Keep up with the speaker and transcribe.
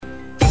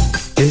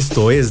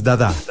Esto es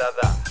Dadá.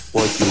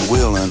 What you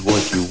will and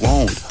what you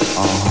won't.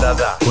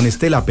 Dadá. Con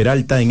Estela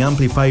Peralta en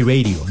Amplify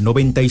Radio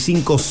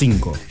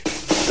 95.5.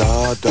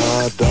 Da,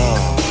 da,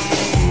 da.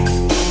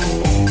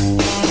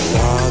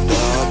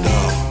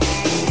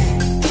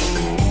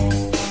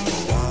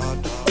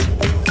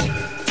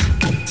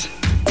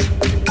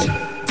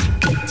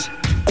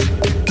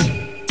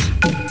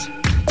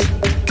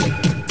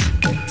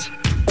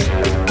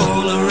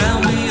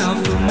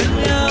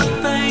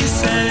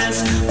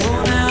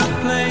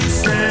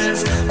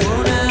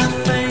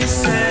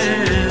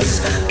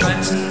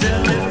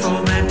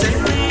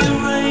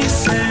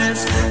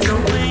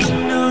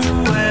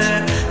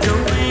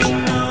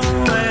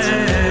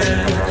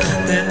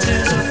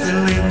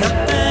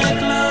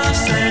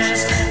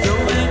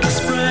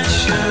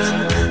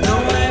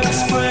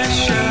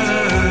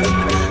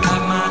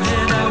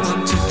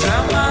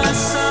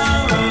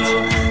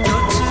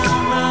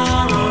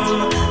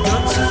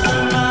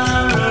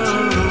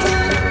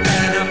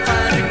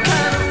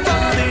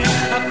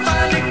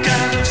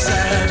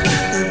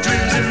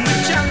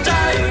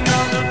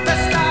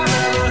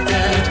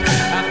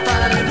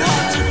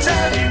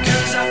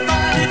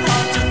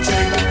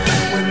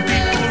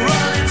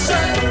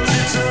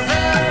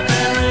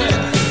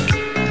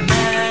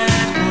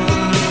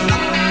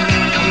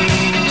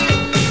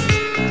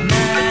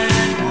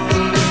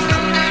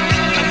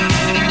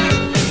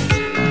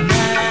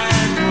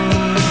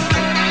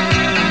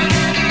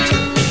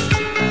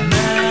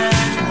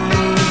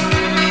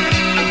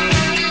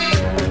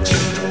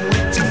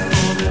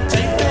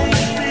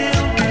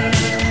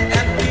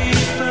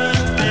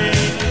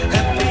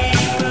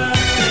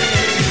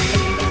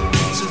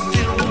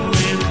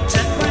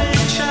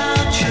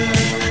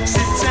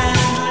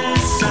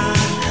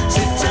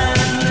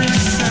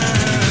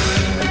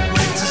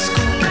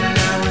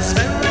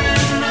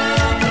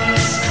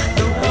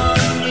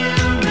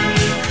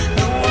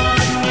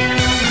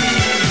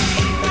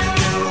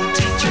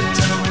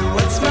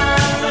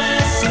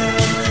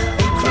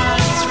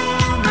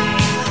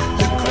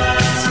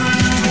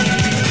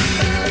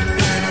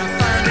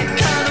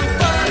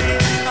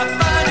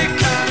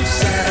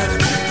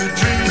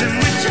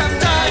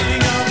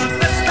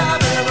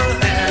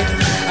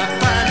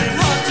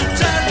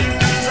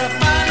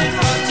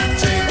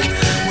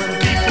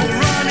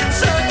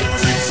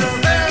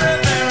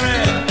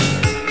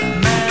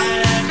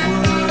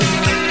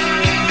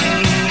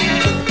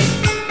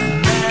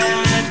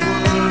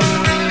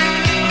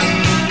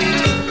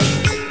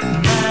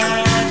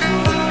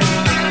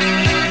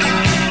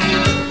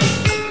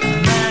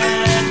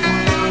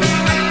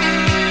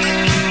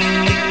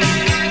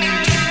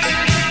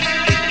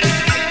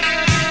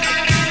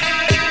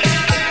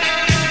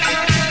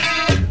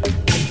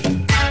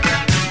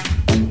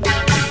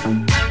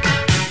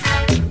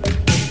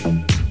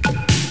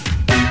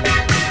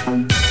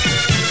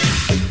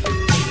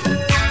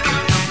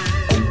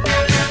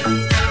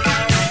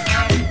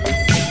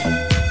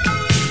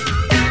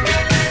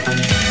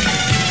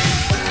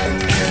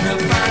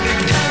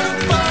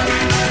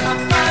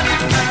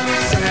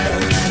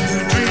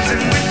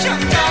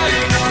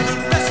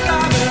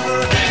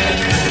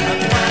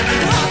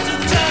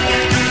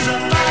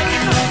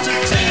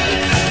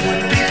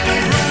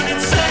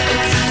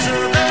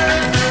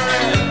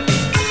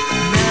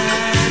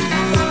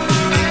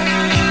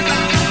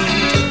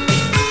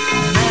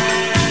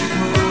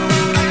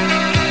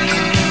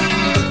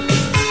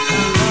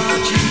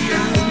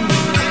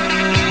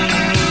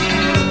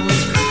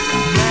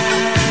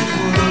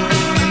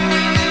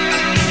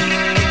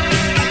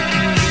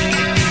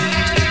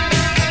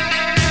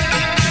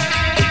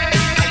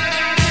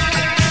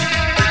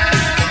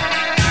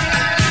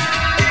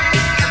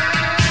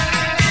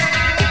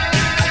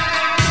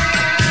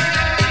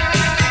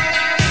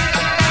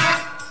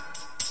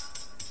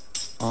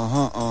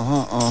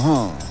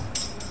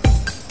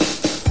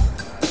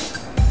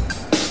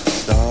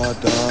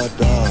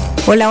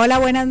 Hola, hola,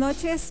 buenas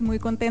noches. Muy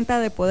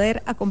contenta de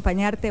poder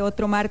acompañarte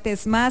otro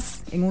martes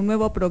más en un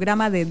nuevo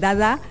programa de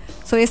Dadá.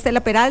 Soy Estela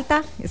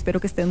Peralta,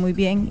 espero que estés muy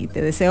bien y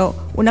te deseo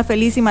una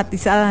feliz y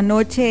matizada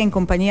noche en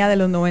compañía de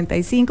los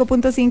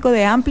 95.5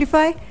 de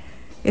Amplify.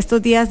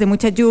 Estos días de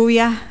mucha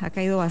lluvia, ha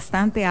caído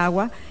bastante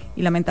agua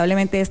y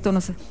lamentablemente esto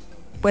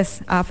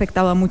ha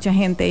afectado a mucha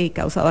gente y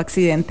causado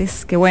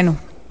accidentes que bueno,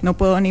 no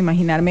puedo ni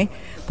imaginarme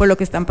por lo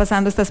que están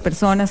pasando estas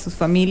personas, sus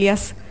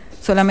familias.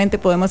 Solamente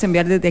podemos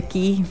enviar desde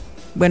aquí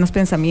buenos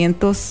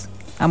pensamientos,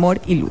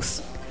 amor y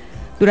luz.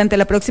 Durante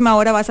la próxima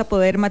hora vas a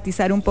poder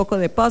matizar un poco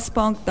de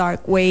post-punk,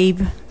 dark wave,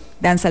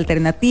 dance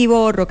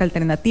alternativo, rock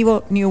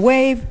alternativo, new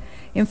wave,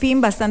 en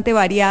fin, bastante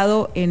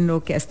variado en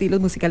lo que a estilos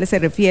musicales se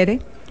refiere.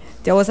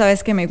 Ya vos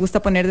sabés que me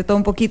gusta poner de todo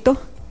un poquito.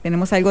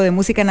 Tenemos algo de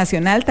música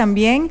nacional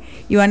también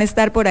y van a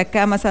estar por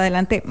acá más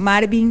adelante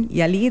Marvin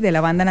y Ali de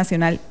la banda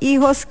nacional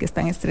Hijos, que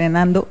están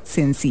estrenando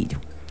sencillo.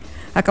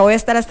 Acá voy a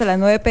estar hasta las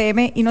 9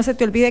 p.m. y no se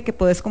te olvide que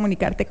puedes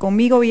comunicarte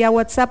conmigo vía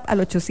WhatsApp al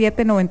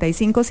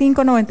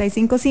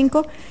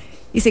 87-955-955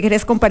 y si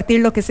querés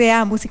compartir lo que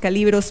sea, música,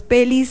 libros,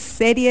 pelis,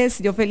 series,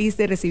 yo feliz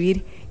de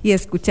recibir y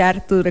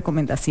escuchar tus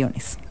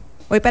recomendaciones.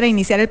 Hoy para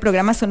iniciar el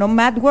programa sonó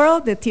Mad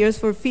World de Tears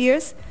for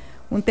Fears,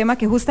 un tema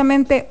que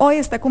justamente hoy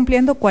está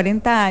cumpliendo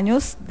 40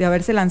 años de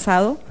haberse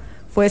lanzado.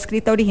 Fue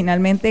escrita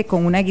originalmente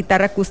con una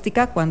guitarra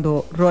acústica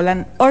cuando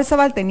Roland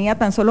Orzabal tenía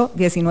tan solo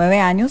 19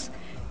 años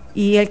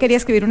y él quería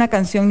escribir una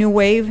canción New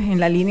Wave en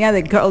la línea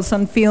de Girls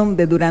on Film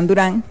de Duran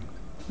Duran.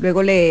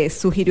 Luego le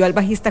sugirió al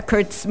bajista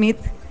Kurt Smith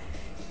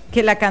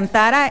que la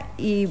cantara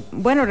y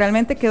bueno,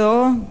 realmente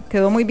quedó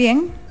muy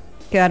bien,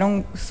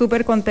 quedaron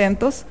súper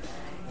contentos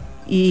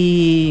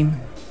y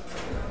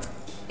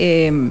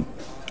en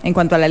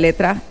cuanto a la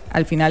letra,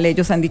 al final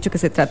ellos han dicho que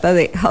se trata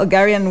de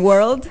Hungarian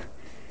World,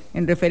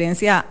 en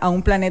referencia a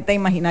un planeta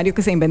imaginario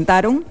que se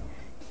inventaron.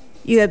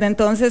 Y desde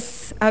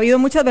entonces ha habido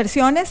muchas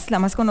versiones, la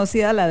más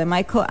conocida, la de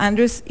Michael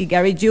Andrews y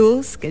Gary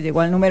Jules, que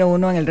llegó al número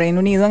 1 en el Reino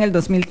Unido en el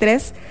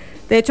 2003.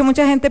 De hecho,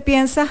 mucha gente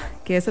piensa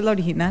que esa es la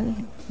original,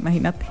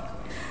 imagínate.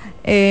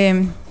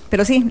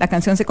 Pero sí, la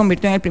canción se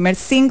convirtió en el primer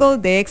single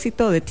de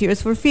éxito de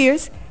Tears for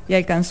Fears y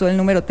alcanzó el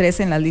número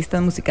 13 en las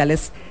listas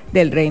musicales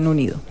del Reino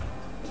Unido.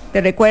 Te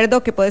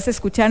recuerdo que puedes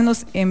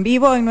escucharnos en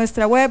vivo en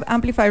nuestra web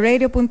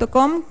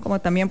amplifyradio.com, como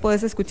también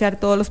puedes escuchar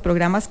todos los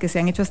programas que se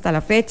han hecho hasta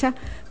la fecha,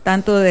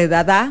 tanto de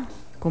Dadá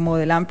como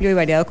del amplio y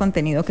variado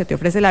contenido que te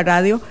ofrece la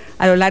radio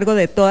a lo largo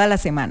de toda la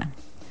semana.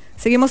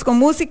 Seguimos con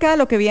música,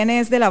 lo que viene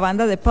es de la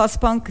banda de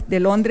post-punk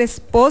de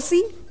Londres,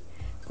 Posse,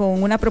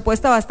 con una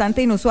propuesta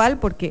bastante inusual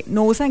porque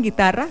no usan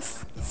guitarras,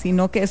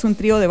 sino que es un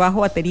trío de bajo,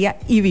 batería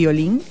y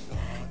violín.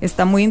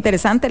 Está muy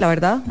interesante, la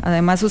verdad.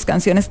 Además, sus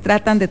canciones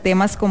tratan de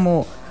temas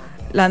como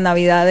las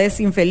navidades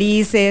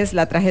infelices,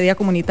 la tragedia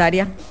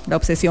comunitaria, la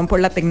obsesión por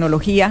la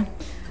tecnología,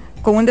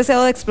 con un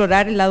deseo de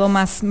explorar el lado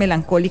más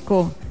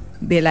melancólico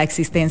de la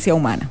existencia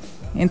humana.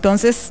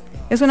 Entonces,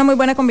 es una muy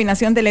buena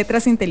combinación de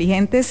letras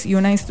inteligentes y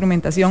una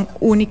instrumentación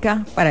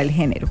única para el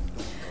género.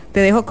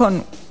 Te dejo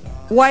con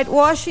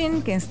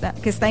Whitewashing, que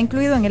está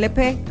incluido en el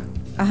EP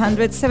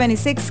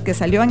 176, que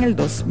salió en el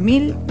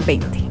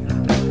 2020.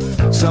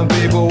 Some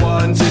people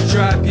want to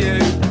trap you.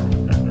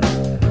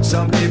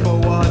 Some people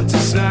want to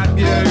snap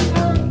you,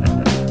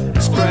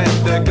 spread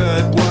the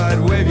good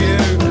word with you,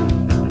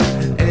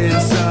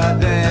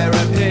 insert their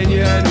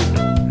opinion,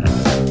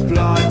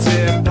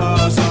 planting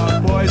pearls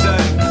of poison.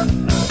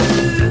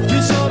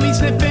 You saw me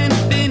sniffing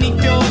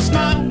beneath your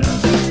smile.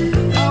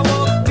 I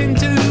walked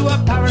into a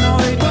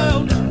paranoid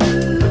world,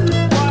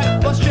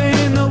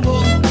 whitewashing the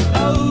wall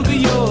over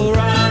your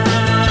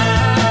eyes.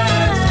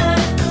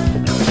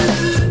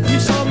 You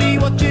saw me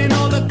watching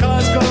all the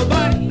cars go by.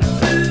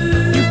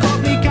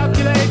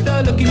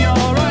 Look in your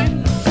eye,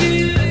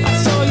 I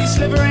saw you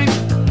slithering.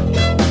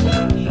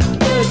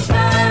 Goodbye.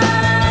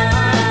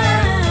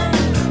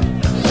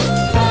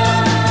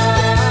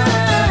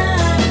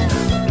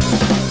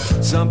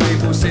 Some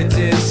people sit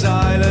in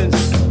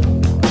silence.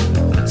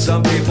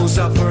 Some people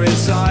suffer in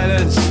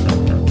silence.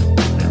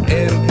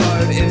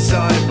 Implode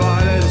inside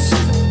violence.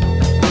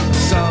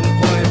 Some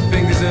point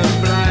fingers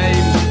and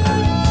blame.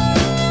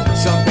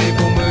 Some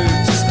people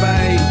move to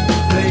Spain,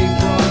 flee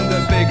from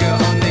the bigger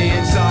on the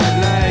inside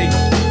lane.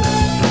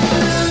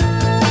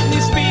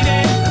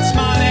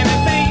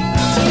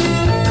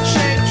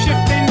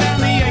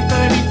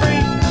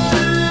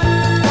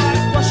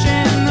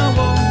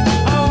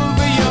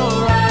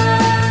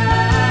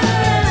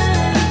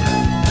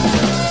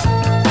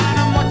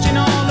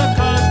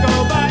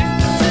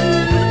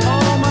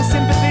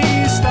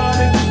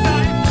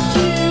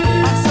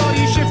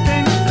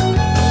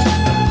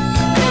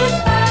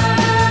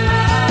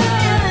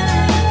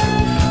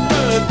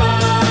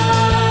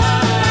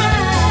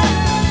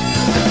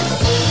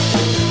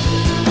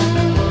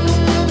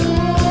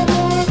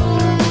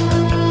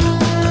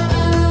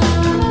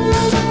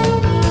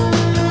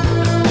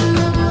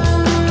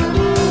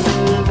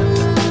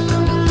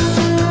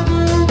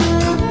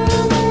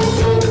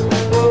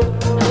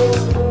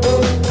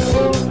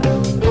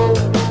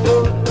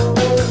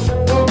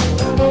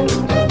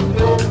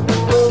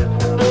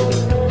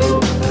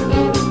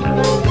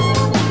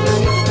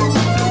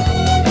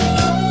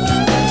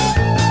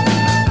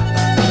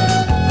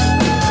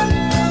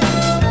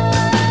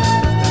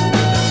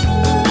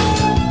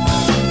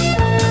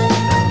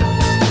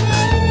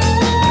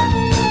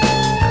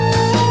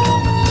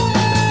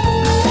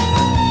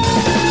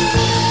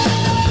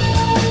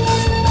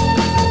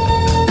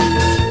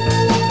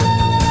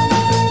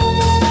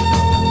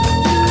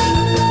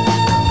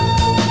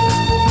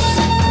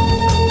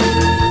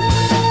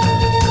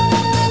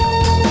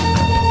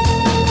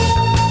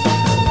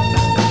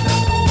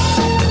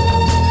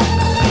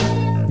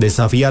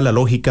 Desafía la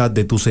lógica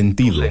de tus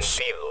sentidos.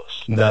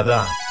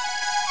 Dadá.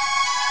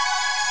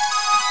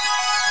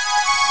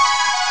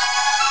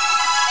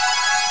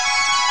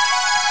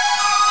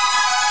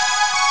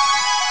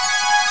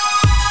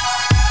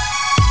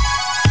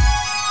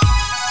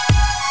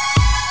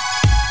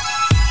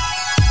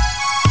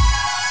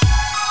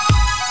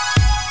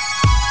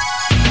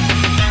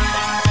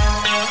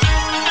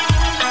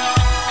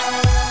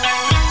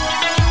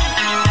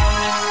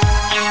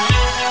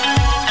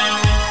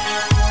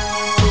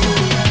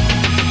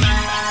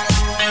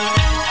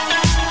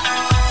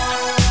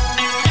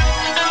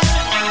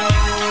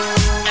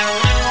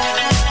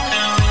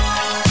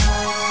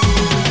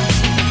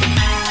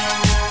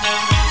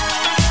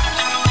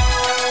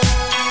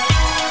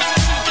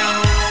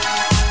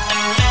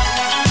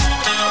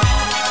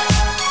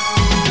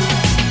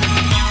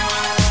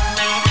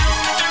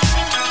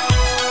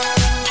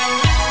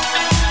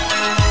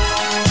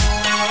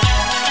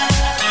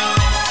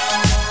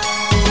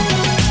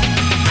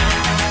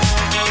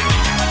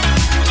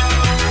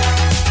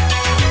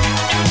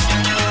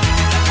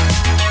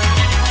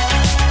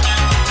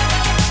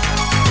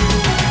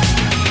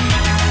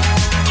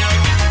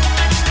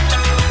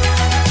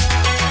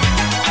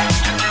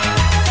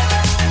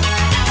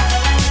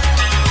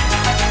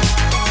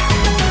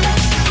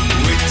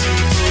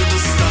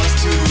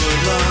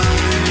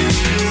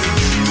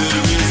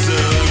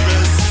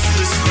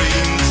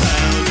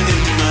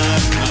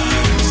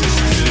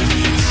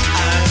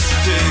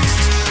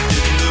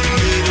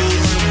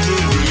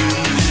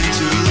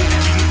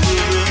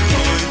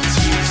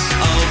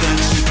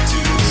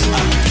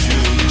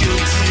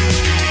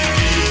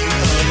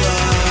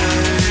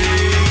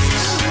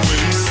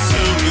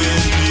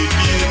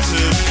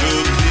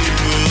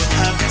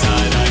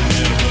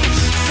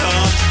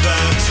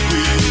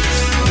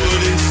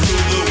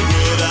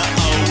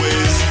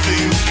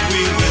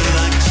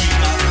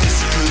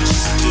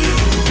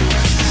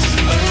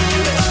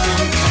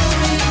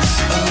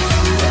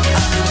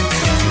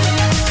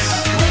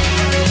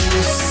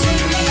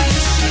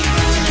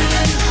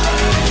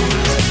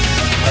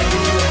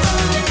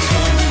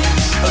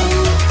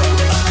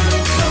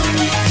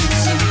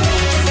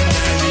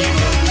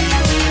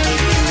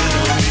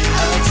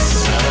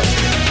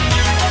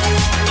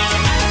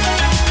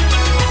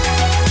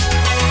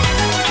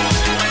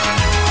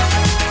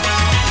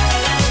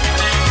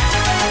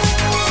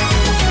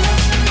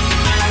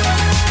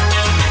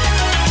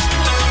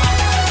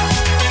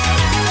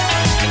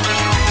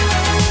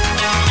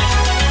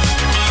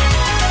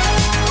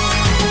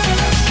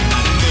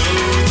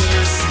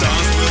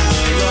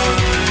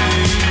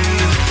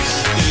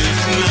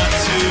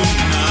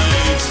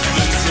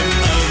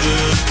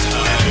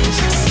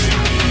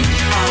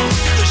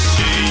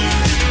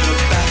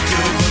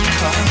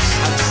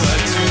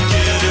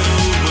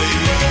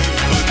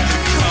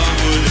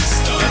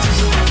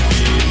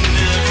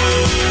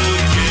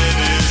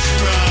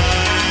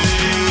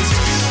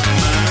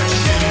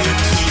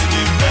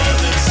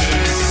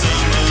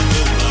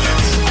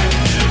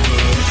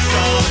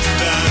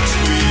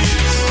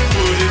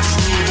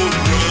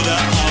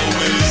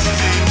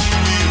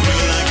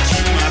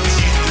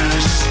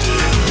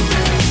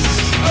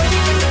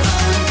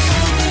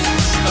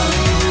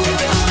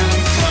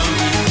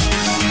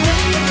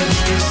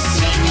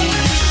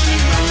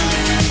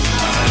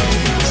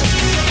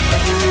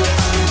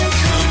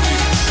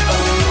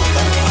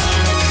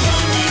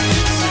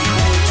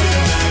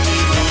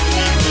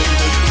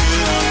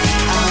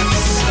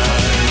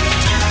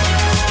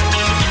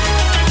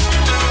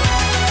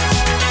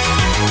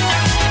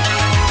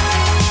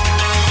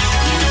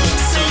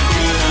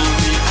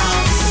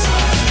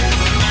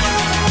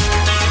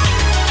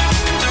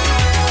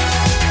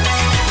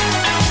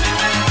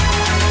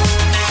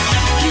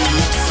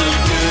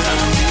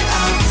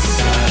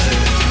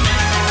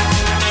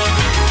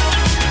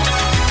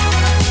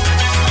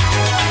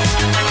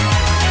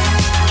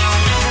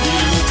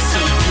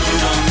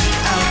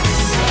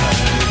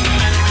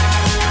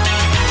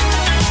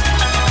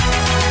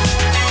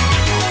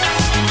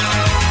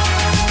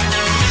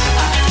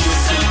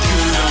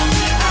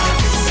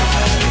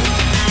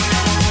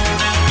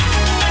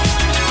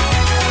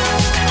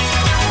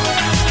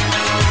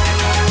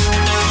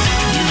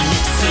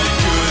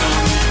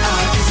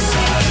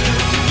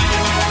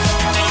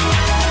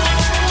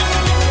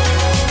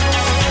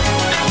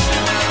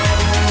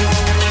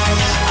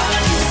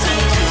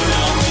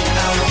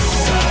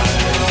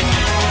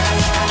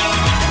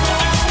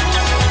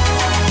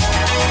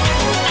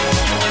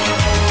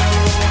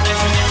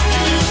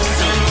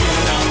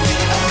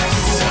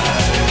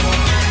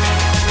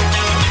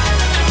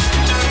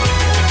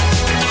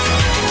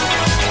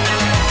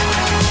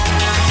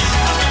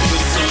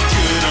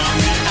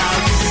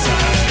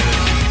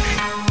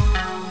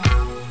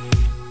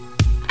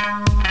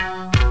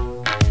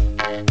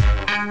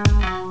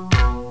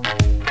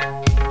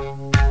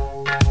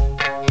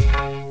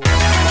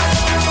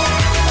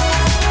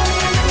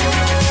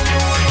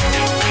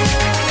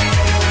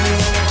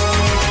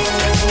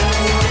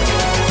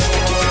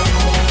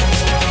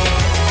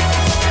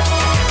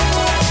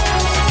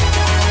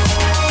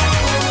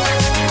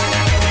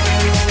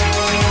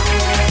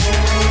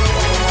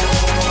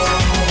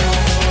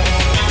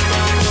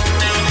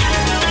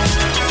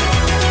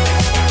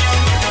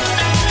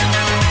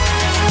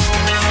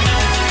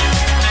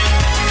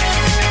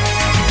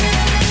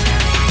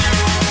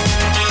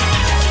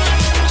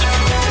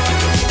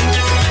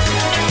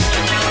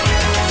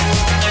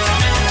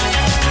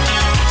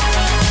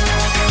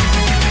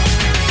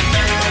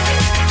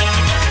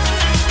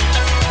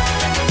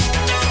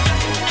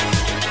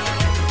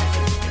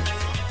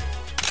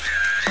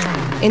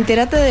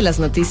 Entérate de las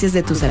noticias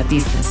de tus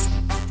artistas,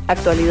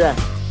 actualidad,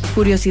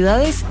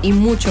 curiosidades y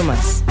mucho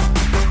más.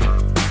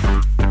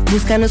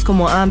 Búscanos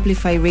como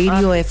Amplify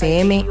Radio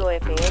FM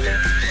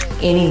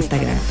en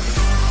Instagram.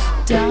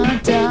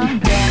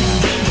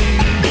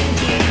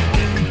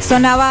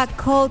 Sonaba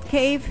Cold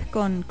Cave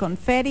con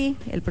Confetti.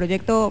 El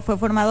proyecto fue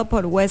formado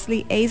por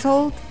Wesley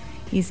Eisold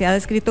y se ha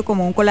descrito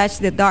como un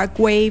collage de dark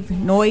wave,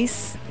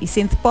 noise y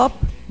synth pop.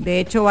 De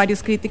hecho,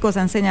 varios críticos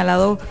han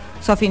señalado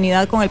su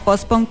afinidad con el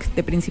post-punk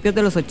de principios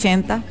de los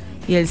 80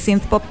 y el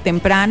synth pop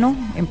temprano,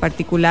 en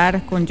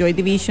particular con Joy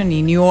Division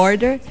y New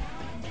Order.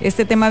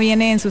 Este tema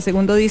viene en su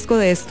segundo disco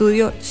de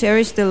estudio,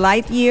 Cherish the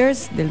Light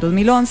Years, del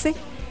 2011,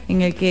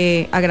 en el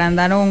que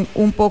agrandaron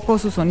un poco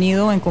su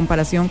sonido en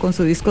comparación con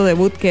su disco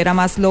debut, que era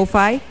más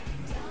lo-fi.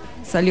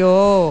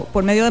 Salió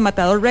por medio de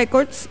Matador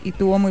Records y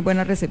tuvo muy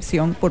buena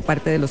recepción por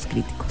parte de los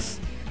críticos.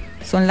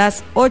 Son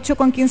las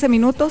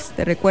 8:15.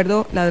 Te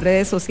recuerdo las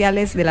redes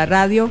sociales de la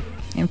radio.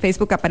 En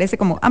Facebook aparece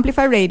como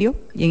Amplify Radio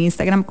y en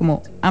Instagram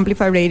como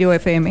Amplify Radio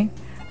FM.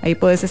 Ahí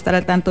puedes estar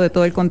al tanto de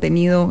todo el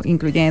contenido,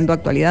 incluyendo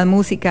actualidad,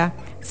 música,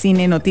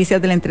 cine,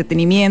 noticias del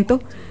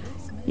entretenimiento.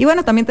 Y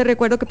bueno, también te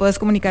recuerdo que puedes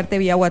comunicarte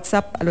vía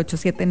WhatsApp al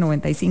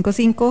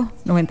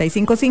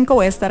 87-955-955.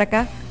 Voy a estar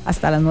acá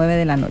hasta las 9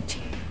 de la noche.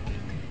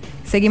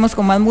 Seguimos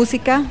con más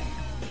música.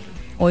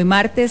 Hoy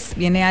martes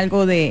viene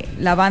algo de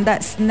la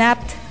banda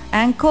Snapped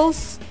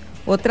Ankles,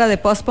 otra de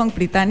post-punk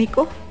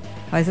británico.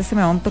 A veces se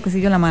me va un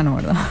toquecillo en la mano,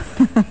 ¿verdad?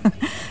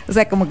 O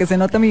sea, como que se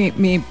nota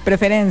mi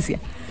preferencia.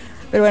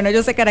 Pero bueno,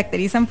 ellos se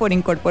caracterizan por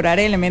incorporar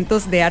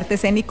elementos de arte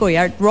escénico y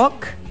art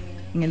rock.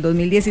 En el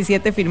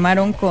 2017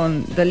 firmaron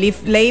con The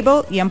Leaf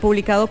Label y han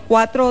publicado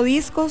 4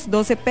 discos,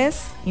 12 EPs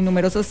y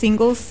numerosos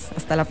singles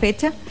hasta la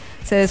fecha.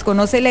 Se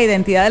desconoce la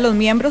identidad de los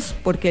miembros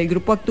porque el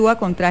grupo actúa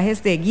con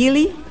trajes de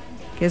ghillie,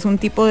 que es un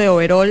tipo de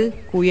overol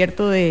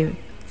cubierto de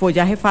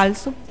follaje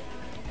falso,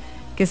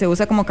 que se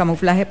usa como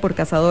camuflaje por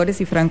cazadores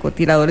y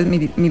francotiradores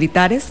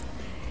militares.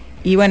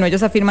 Y bueno,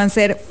 ellos afirman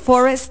ser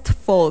forest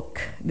folk,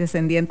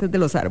 descendientes de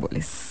los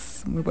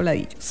árboles, muy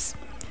voladillos.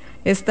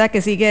 Esta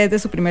que sigue es de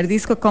su primer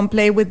disco, Come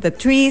Play With The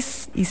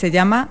Trees, y se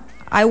llama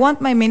I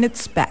Want My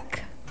Minutes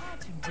Back.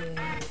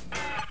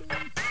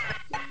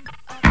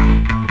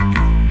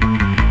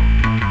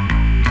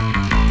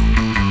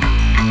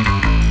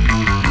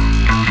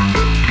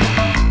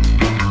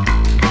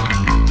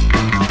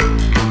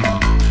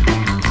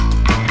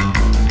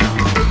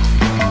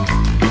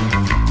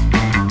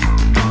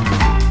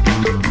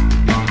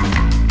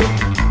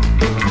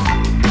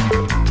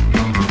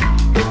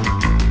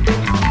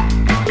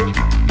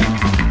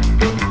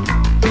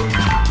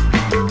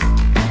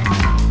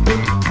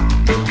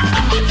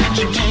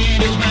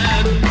 I'm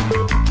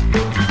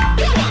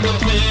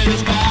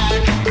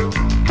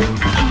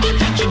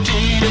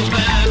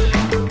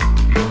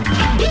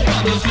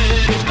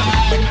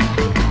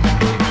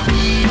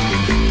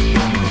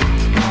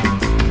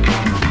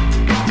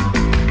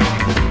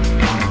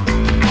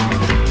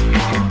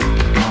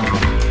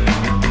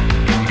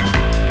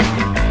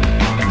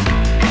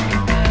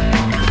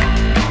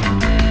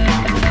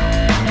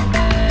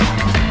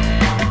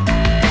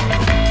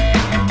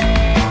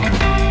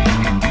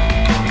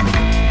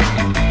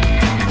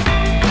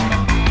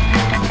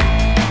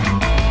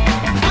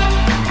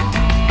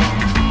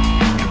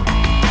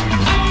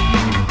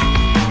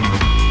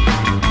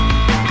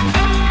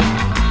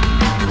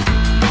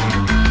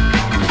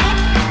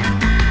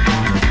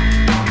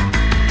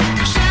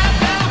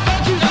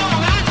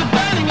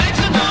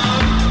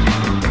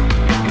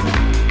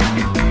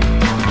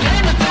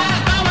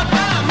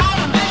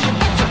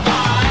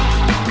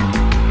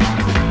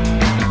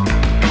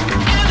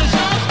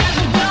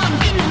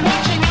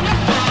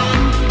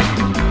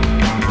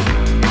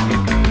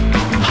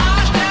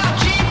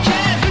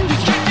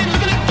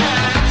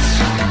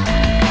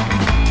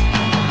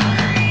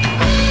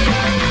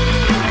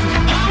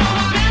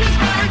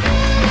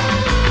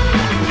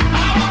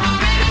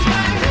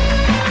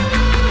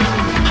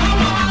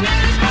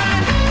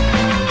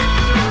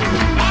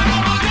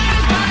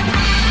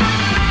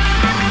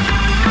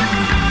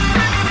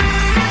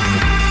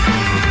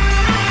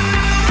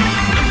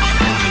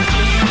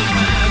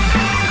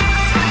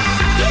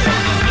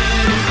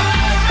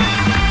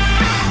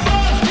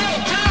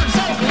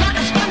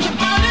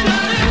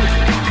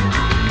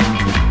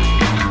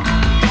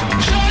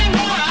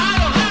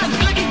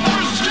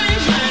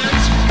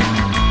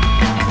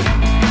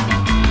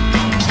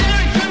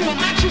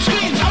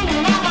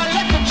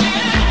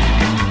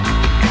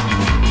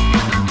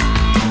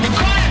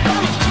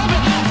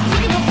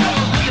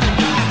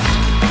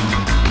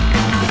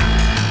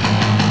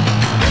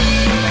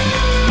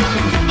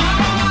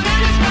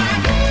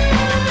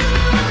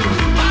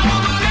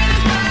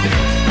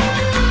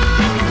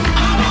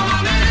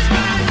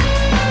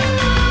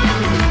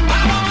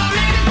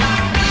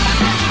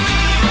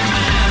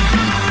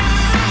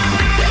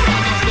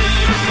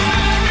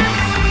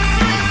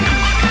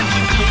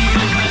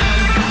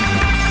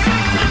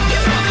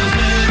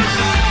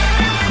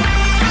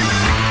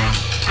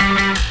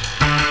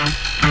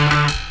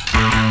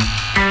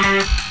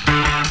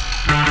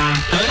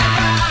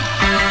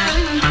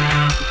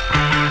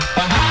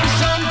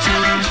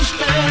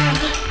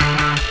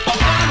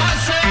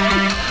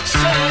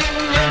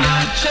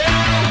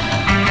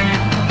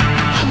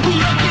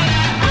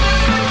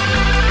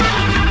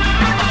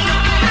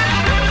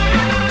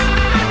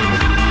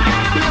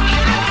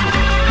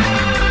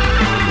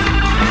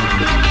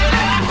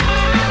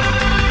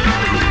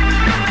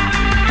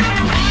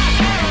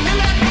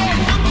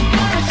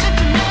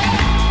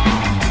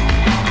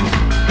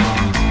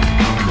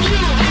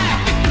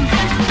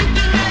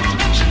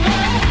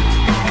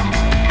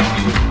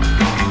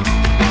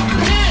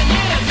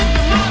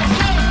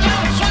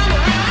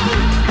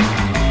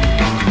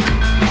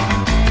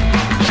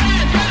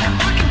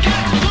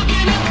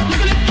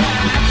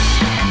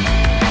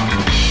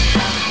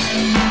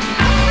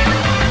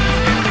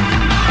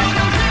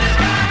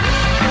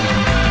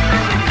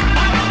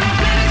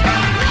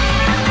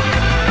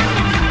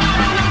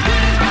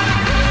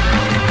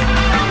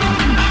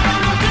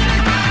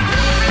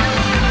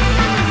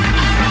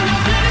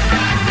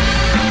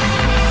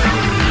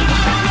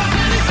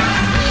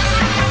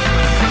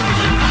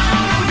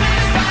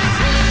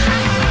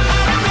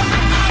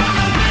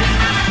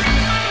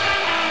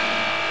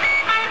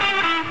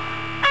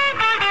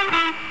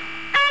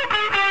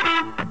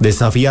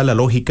Desafía la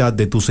lógica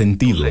de tus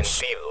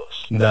sentidos.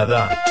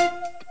 Dadá.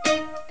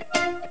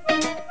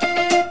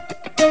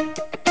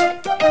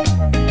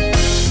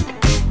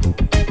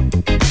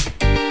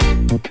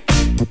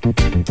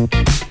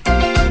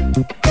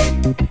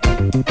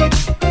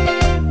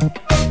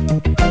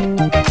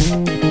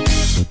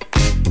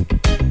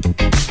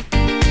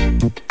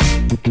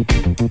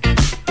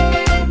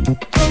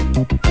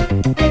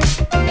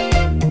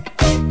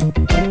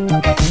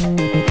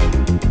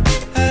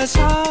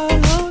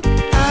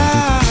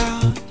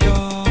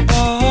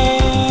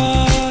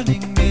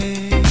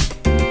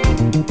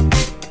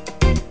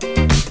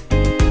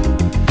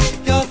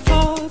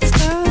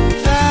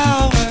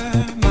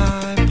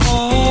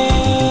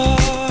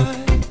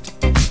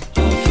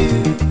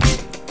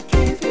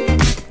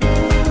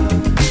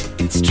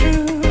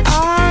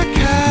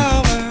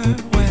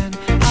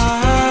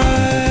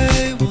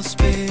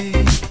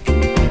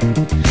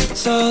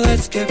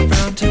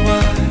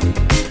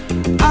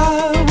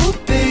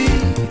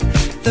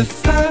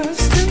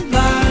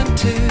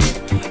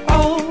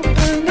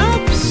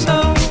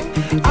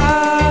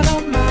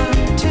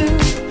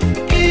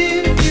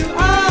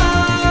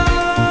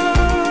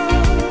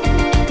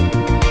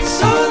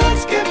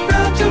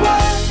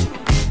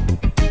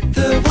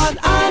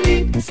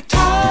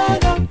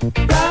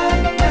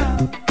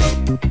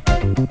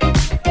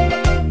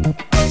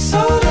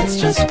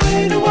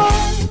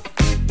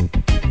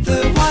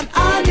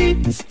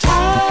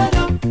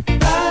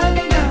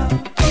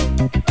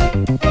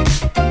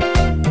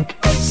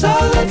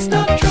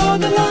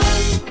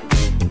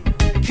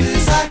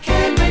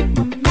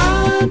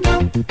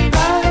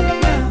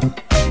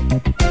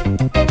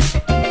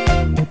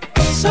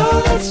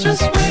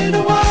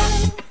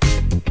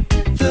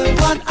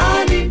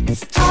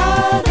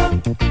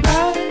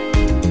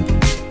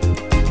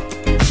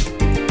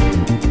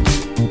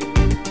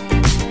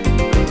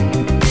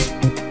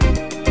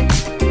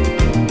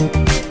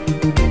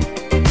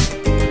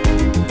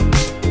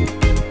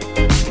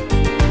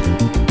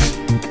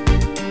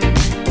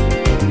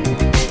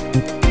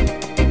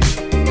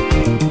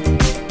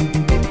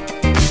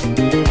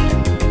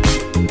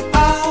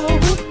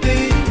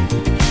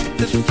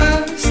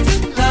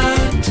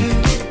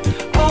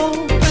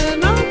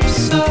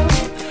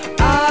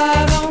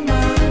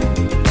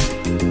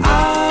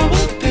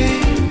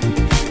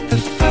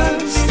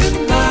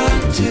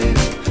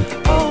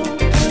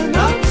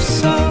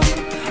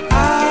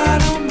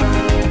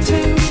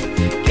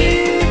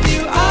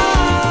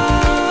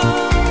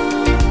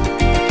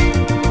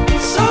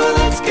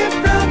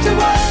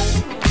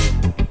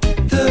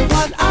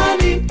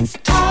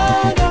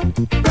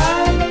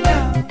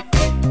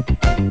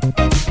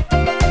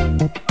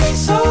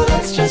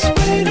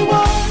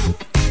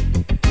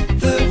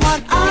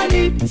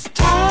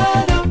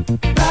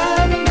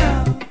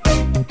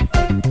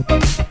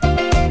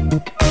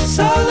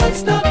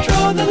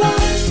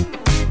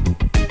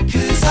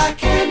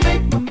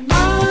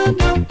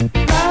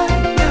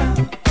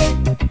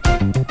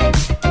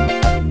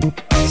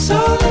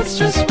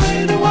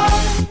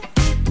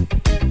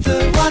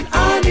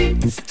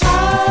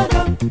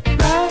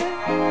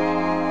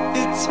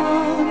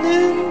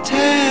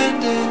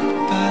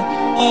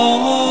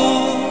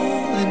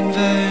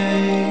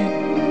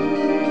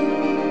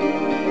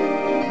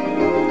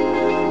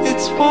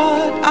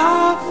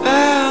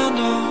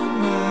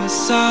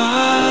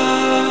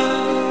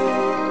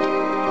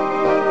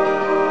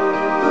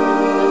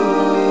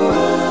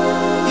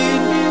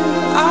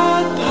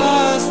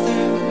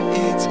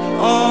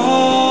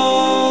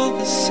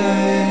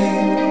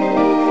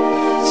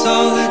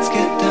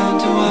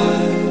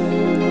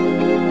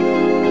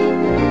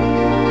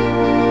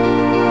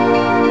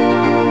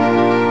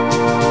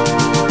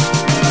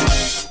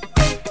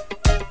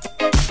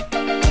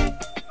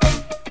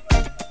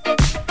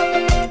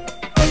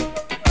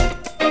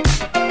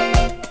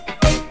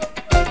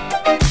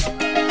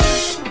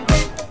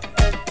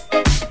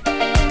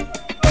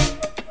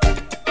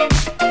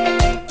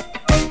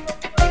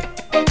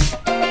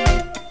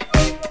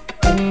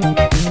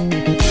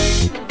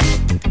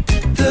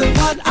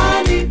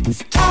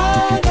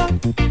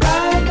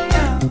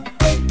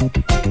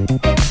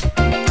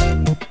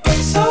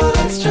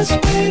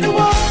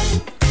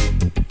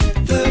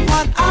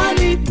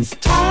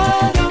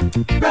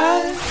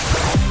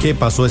 ¿Qué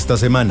pasó esta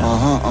semana?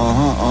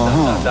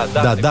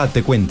 Dadá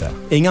te cuenta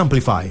en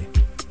Amplify.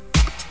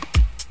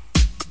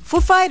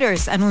 Foo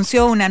Fighters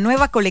anunció una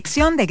nueva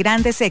colección de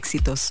grandes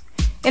éxitos.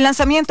 El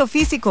lanzamiento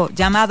físico,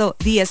 llamado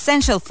The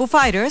Essential Foo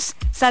Fighters,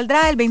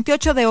 saldrá el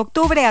 28 de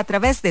octubre a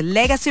través de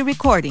Legacy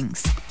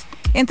Recordings.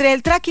 Entre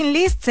el tracking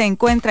list se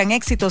encuentran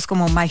éxitos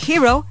como My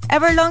Hero,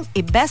 Everlong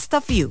y Best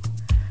of You.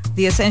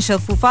 The Essential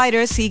Foo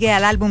Fighters sigue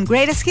al álbum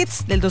Greatest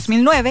Hits del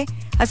 2009,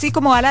 así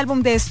como al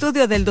álbum de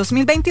estudio del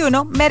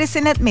 2021,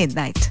 Medicine at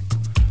Midnight.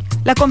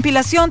 La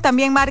compilación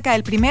también marca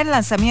el primer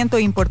lanzamiento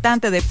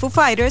importante de Foo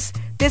Fighters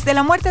desde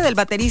la muerte del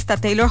baterista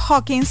Taylor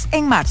Hawkins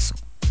en marzo.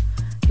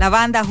 La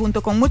banda,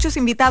 junto con muchos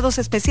invitados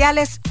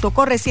especiales,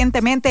 tocó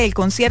recientemente el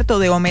concierto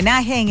de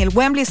homenaje en el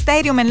Wembley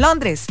Stadium en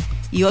Londres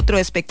y otro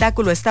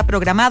espectáculo está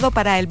programado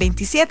para el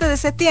 27 de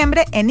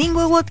septiembre en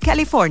Inglewood,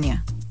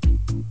 California.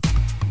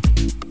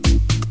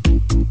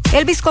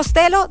 Elvis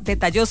Costello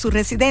detalló su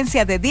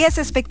residencia de 10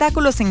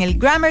 espectáculos en el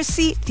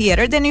Gramercy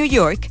Theatre de New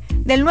York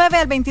del 9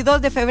 al 22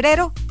 de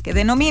febrero, que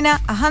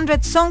denomina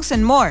 100 Songs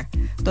and More,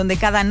 donde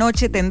cada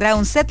noche tendrá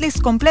un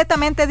setlist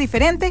completamente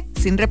diferente,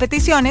 sin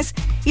repeticiones,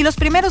 y los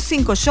primeros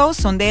 5 shows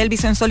son de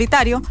Elvis en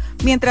solitario,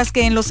 mientras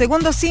que en los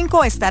segundos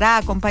 5 estará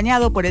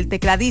acompañado por el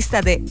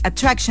tecladista de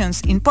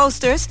Attractions in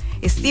Posters,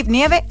 Steve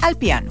Nieve, al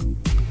piano.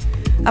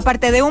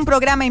 Aparte de un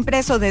programa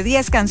impreso de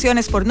 10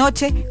 canciones por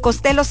noche,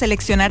 Costello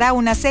seleccionará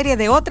una serie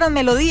de otras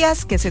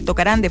melodías que se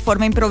tocarán de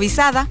forma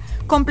improvisada,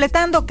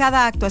 completando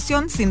cada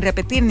actuación sin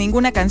repetir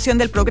ninguna canción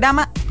del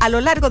programa a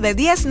lo largo de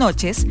 10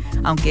 noches,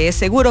 aunque es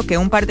seguro que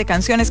un par de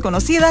canciones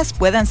conocidas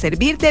puedan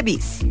servir de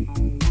bis.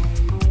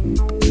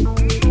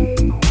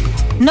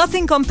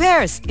 Nothing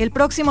Compares, el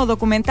próximo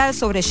documental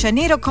sobre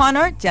Sinead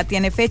O'Connor, ya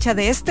tiene fecha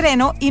de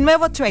estreno y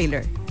nuevo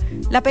tráiler.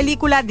 La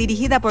película,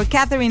 dirigida por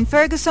Catherine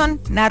Ferguson,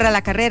 narra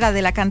la carrera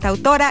de la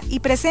cantautora y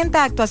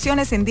presenta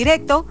actuaciones en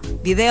directo,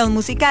 videos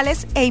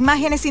musicales e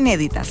imágenes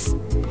inéditas.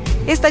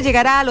 Esta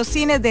llegará a los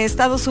cines de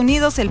Estados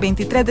Unidos el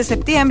 23 de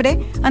septiembre,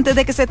 antes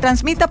de que se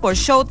transmita por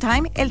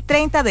Showtime el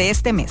 30 de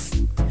este mes.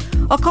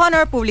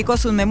 O'Connor publicó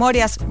sus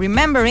memorias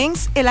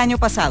Rememberings el año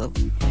pasado.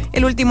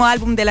 El último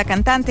álbum de la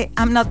cantante,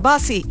 I'm Not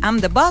Bossy,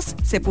 I'm the Boss,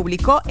 se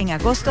publicó en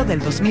agosto del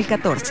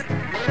 2014.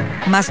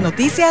 Más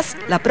noticias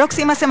la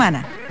próxima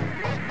semana.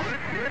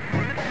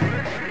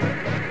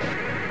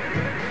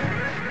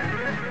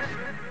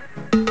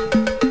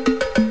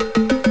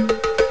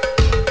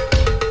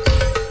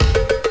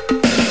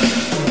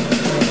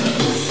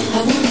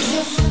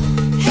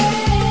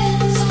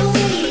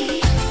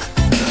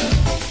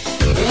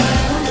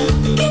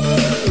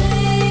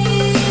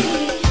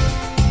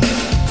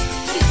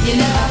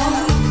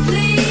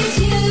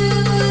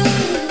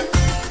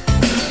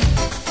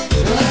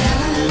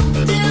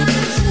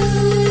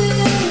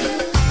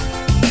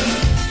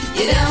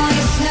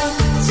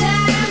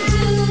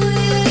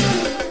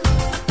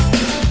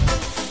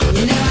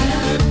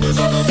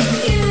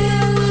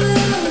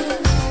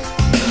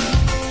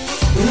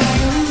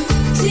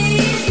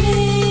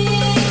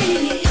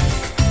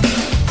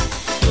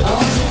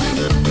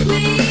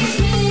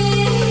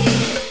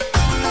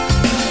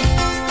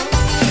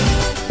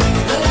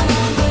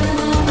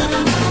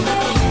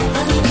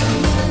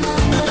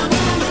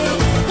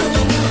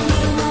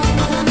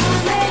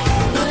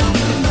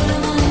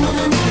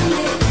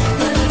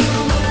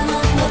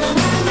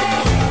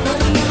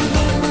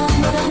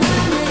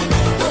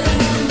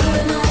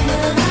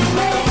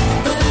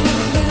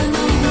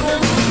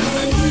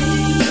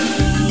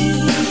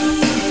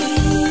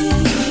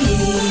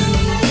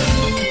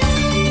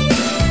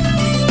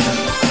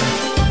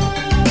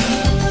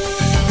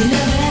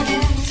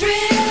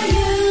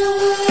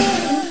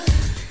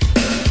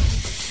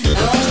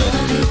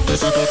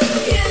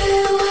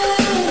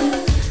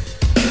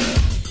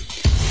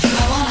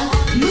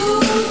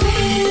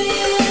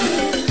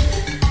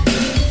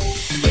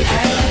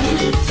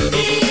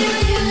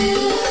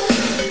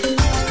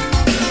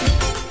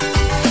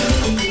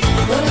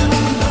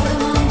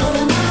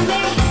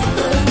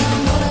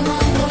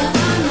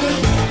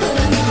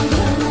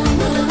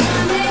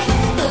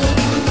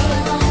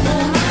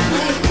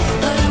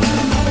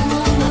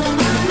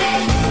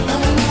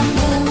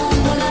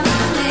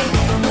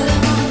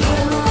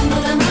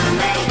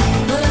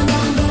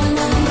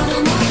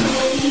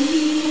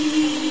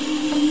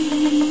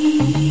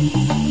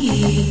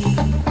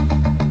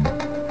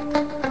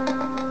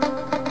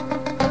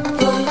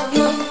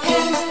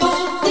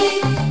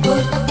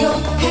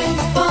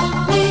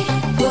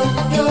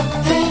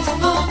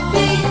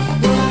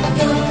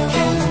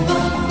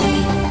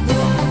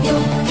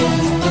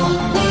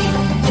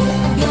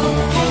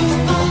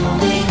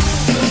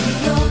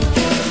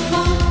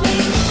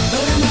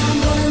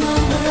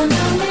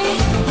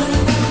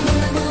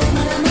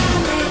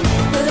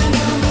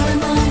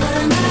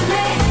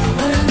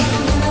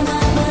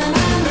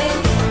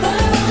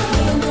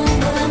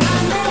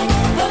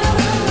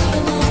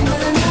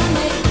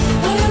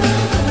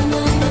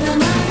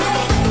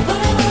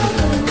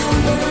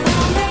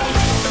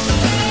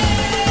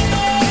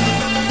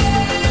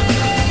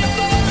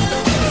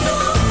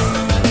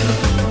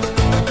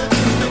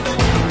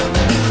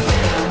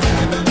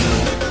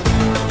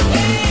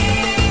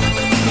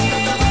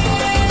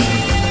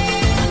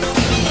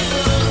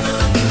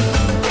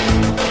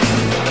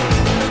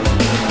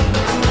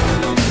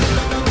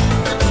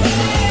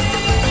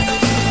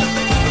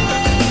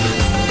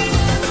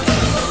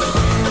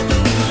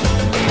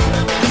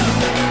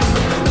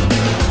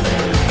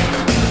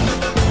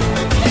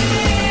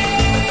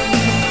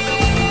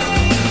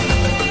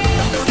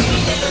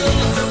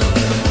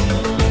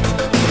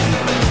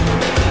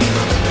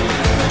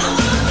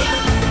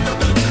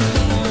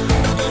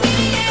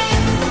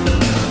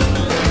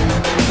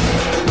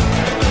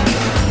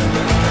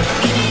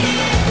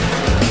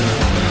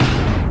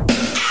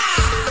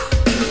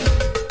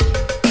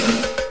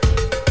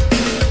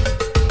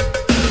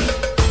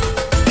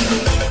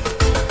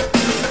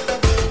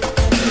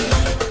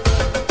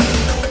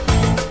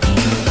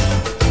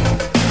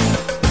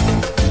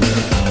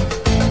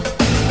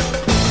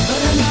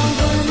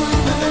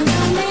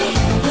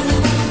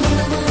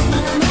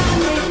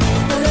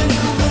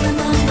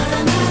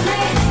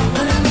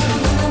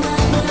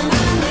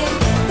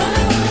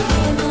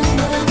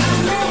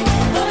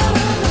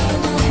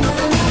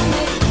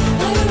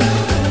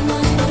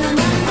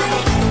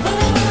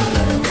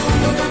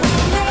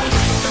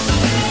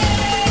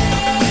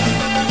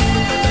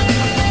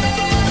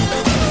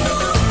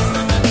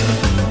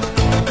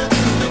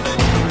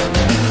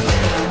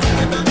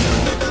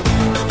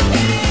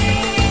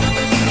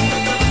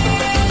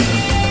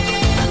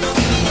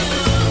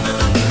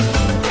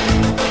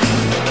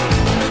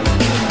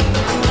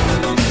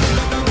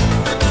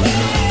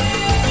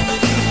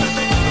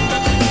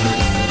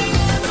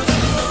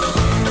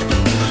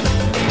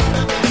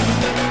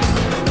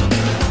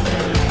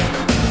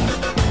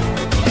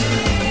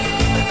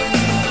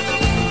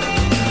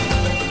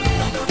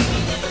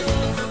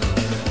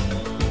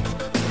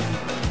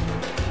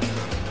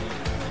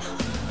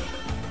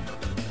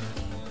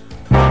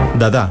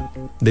 Dadá,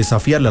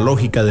 desafía la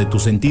lógica de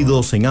tus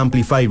sentidos en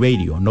Amplify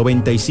Radio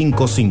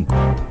 95.5.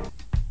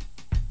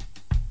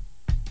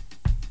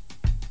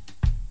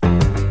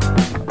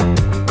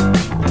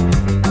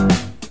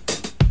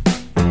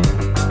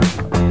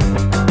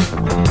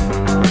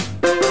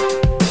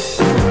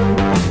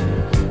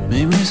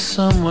 Maybe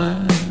somewhere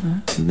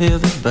near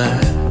the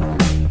back,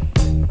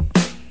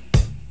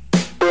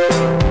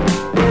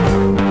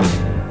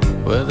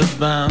 where the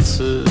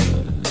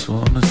bouncers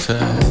won't attack.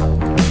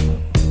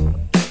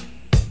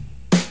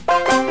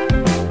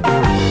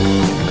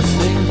 I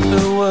think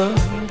the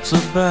world's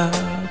about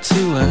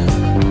to end.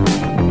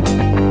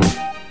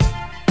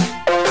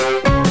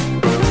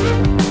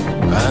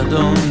 I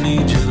don't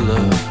need your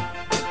love,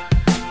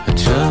 I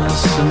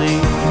just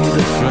need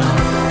a friend.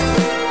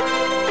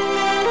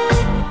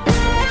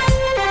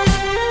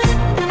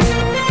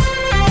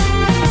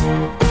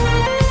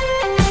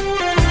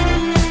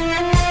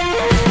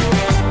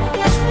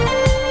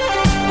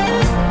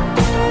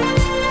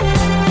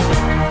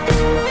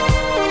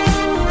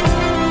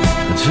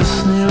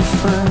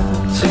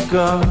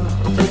 Guard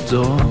the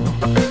door.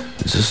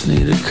 I just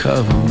need a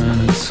cover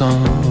and it's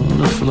on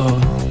the floor.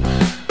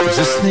 I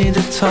just need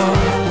to talk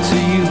to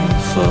you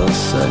for a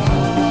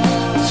second.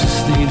 I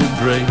just need a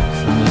break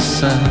from the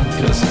sun,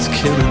 cause it's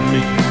killing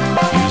me.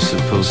 You were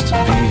supposed to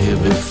be here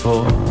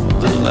before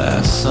the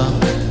last sun.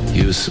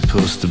 You were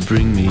supposed to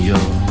bring me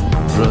your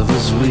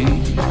brother's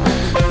weed.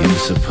 You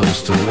were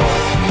supposed to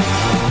walk me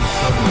home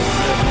from the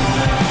river,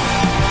 man.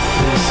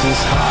 This is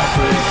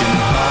heartbreaking,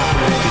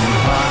 heartbreaking,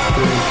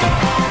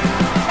 heartbreaking.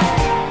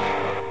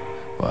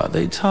 While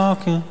they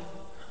talking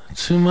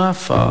to my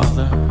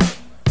father,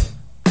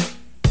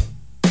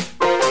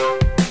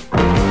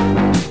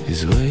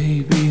 he's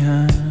way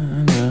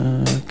behind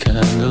a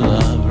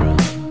candelabra.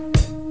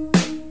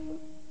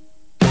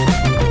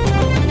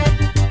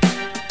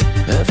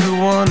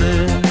 Everyone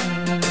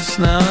is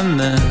now and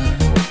then.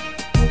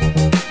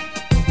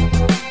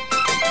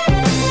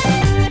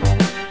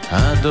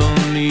 I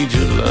don't need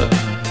your love,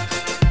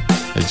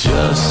 I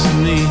just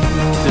need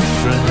a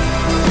friend.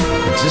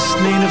 I just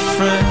need a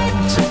friend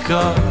to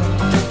guard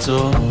the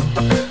door.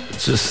 I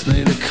just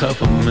need a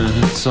couple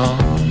minutes on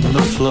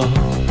the floor.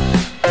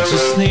 I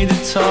just need to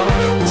talk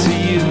to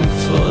you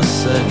for a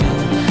second.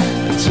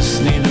 I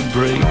just need a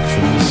break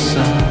from the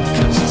sun,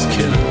 cause it's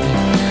killing me.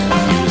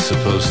 You were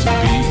supposed to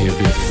be here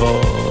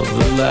before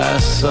the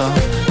last song.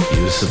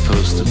 You were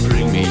supposed to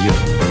bring me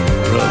your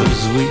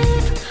brother's weed.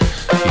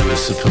 You were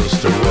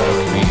supposed to walk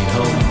me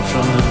home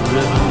from the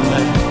river,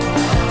 man.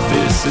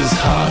 This is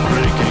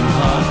heartbreaking,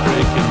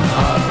 heartbreaking,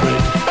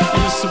 heartbreaking.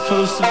 You're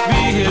supposed to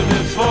be here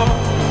before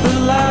the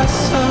last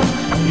song.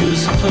 You're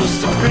supposed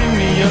to bring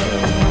me your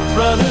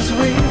brother's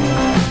weed.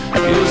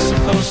 You're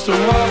supposed to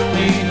walk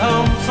me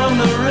home from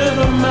the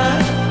river,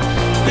 man.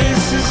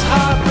 This is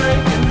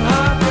heartbreaking,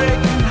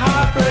 heartbreaking,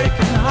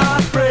 heartbreaking,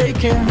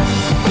 heartbreaking.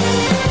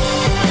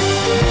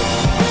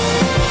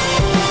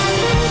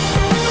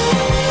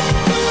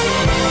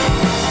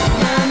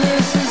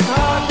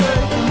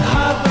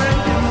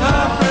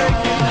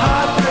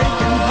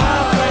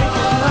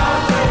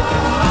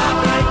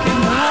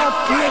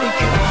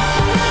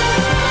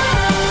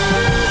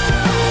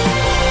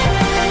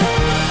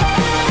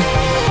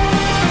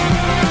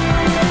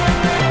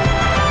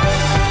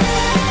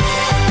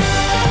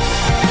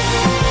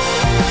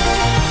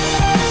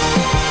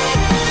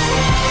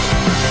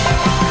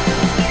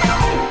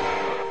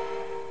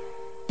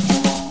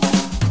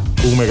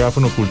 Un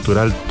megáfono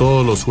cultural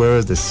todos los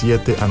jueves de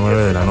 7 a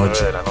 9 de la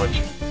noche.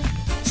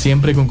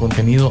 Siempre con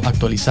contenido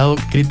actualizado,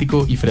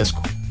 crítico y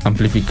fresco.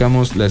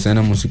 Amplificamos la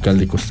escena musical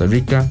de Costa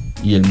Rica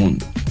y el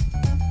mundo.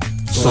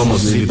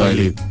 Somos Lead by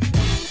Lead.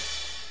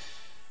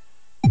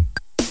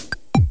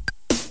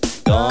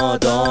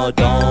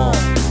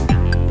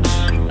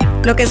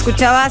 Lo que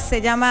escuchabas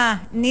se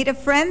llama Need a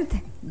Friend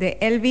de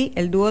Elvi,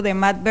 el dúo de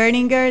Matt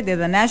Berninger de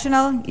The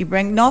National y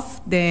Brent Knopf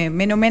de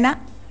Menomena.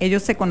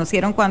 Ellos se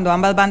conocieron cuando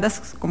ambas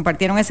bandas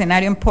compartieron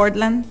escenario en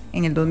Portland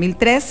en el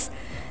 2003.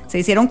 Se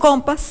hicieron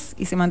compas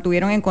y se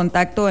mantuvieron en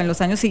contacto en los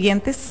años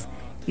siguientes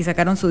y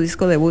sacaron su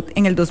disco debut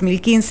en el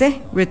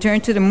 2015, Return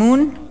to the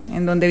Moon,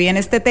 en donde viene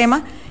este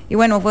tema. Y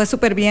bueno, fue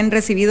súper bien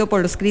recibido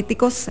por los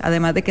críticos,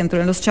 además de que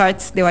entró en los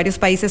charts de varios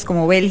países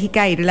como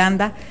Bélgica,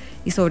 Irlanda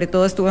y sobre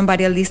todo estuvo en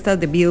varias listas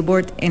de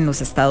Billboard en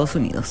los Estados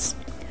Unidos.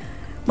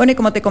 Bueno, y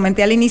como te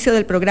comenté al inicio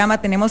del programa,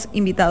 tenemos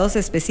invitados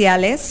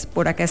especiales.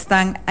 Por acá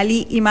están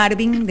Ali y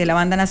Marvin de la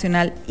banda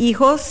nacional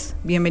Hijos.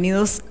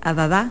 Bienvenidos a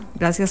Dadá.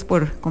 Gracias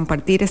por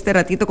compartir este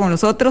ratito con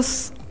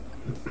nosotros.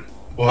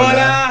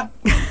 Hola.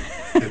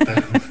 ¿Qué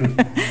tal?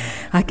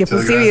 Ah, qué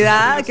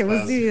fusividad, qué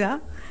fusividad.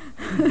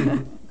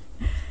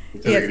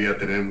 Mucha alegría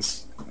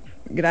tenemos.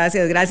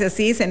 Gracias,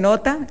 sí, se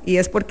nota. Y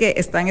es porque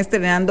están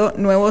estrenando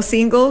nuevo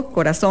single,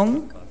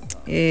 Corazón.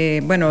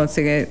 Bueno,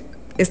 se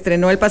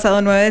estrenó el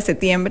pasado 9 de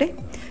septiembre.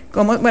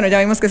 Bueno, ya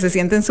vimos que se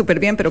sienten súper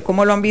bien, pero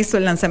 ¿cómo lo han visto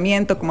el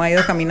lanzamiento? ¿Cómo ha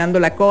ido caminando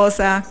la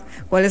cosa?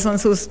 ¿Cuáles son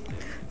sus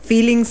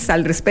feelings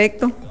al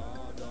respecto?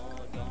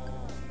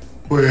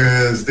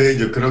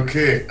 Yo creo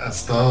que ha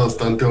estado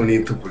bastante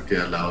bonito porque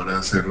a la hora de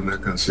hacer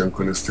una canción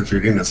con este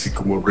feeling así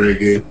como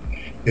reggae,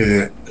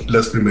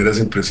 las primeras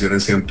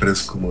impresiones siempre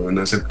es como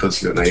una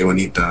aceptación ahí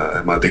bonita,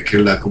 además de que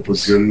la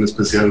composición en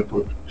especial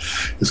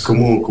es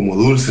como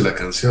dulce la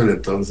canción,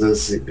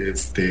 entonces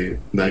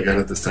da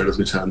ganas de estarlo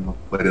escuchando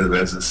varias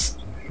veces.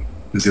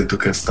 Yo siento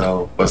que ha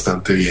estado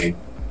bastante bien.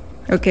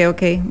 Ok.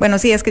 Bueno,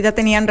 sí, es que ya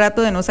tenían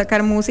rato de no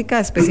sacar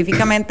música,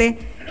 específicamente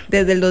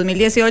desde el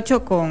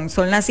 2018 con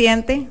Sol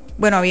Naciente.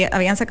 Bueno,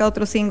 habían sacado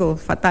otro single,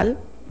 Fatal,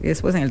 y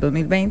después en el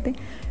 2020,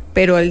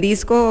 pero el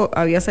disco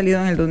había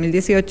salido en el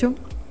 2018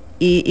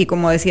 y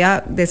como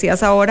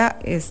decías ahora,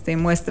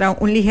 muestra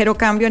un ligero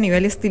cambio a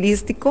nivel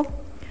estilístico,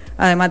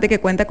 además de que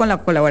cuenta con la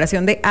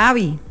colaboración de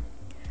Abby,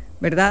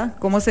 ¿verdad?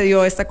 ¿Cómo se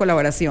dio esta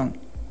colaboración?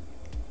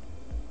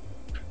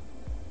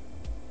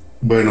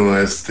 Bueno,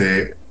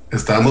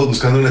 estábamos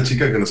buscando una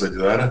chica que nos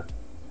ayudara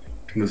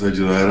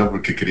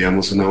porque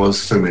queríamos una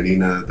voz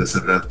femenina desde hace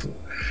rato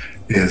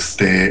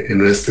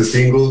en este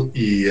single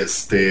y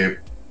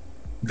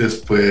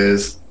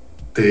después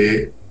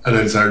de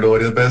analizarlo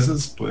varias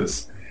veces,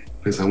 pues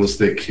pensamos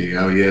de que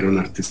había un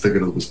artista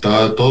que nos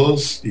gustaba a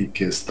todos y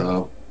que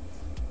estaba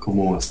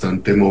como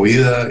bastante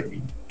movida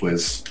y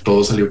pues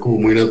todo salió como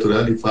muy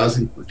natural y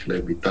fácil porque la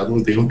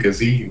invitamos, dijo que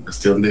sí, en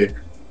cuestión de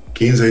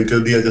 15, 20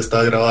 días ya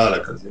estaba grabada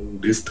la canción,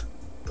 lista.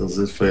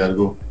 Entonces fue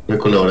una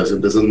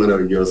colaboración de esas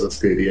maravillosas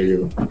que diría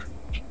yo.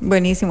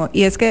 Buenísimo.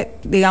 Y es que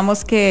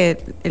digamos que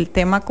el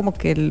tema como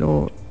que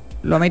lo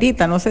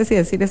amerita, no sé si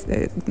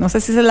no sé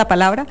si esa es la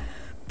palabra,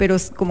 pero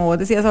como vos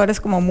decías ahora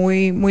es como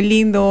muy, muy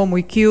lindo,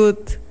 muy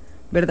cute,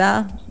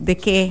 ¿verdad? ¿De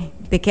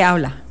qué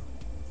habla?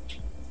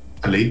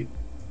 Ali.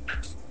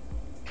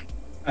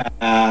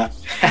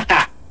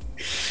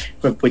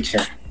 Pues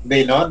pucha,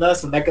 no,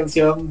 es una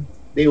canción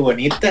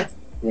bonita,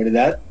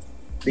 ¿verdad?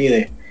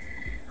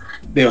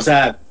 O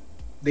sea,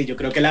 yo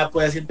creo que la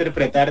puedes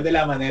interpretar de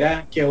la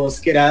manera que vos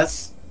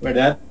quieras,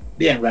 ¿verdad?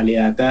 En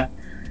realidad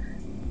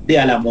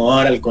al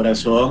amor, al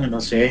corazón, no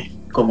sé,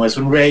 como es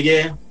un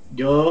reggae,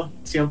 yo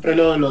siempre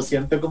lo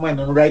siento como en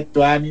un right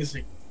twanis,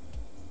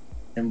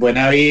 en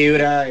buena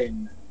vibra,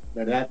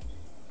 ¿verdad?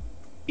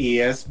 Y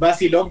es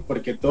vacilón,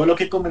 porque todo lo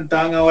que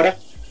comentaban ahora,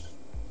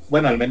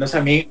 bueno, al menos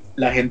a mí,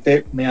 la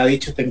gente me ha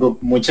dicho, tengo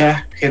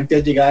mucha gente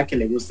allegada que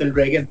le gusta el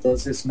reggae,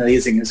 entonces me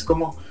dicen, es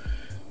como,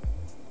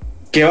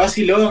 qué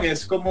vacilón,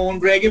 es como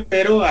un reggae,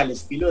 pero al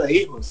estilo de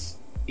Hijos.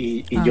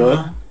 Y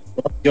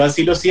yo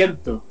así lo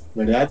siento,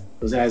 ¿verdad?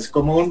 O sea, es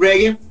como un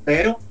reggae,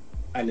 pero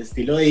al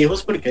estilo de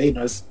Hijos, porque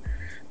no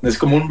es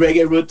como un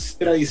reggae roots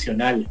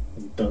tradicional.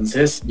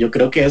 Entonces, yo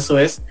creo que eso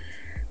es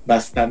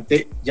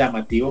bastante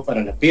llamativo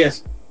para la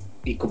pieza.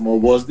 Y como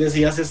vos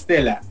decías,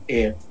 Estela,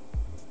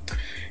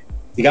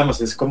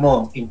 digamos, es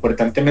como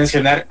importante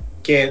mencionar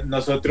que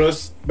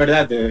nosotros,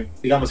 ¿verdad?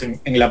 Digamos,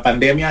 en la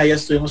pandemia ya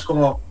estuvimos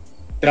como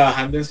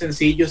trabajando en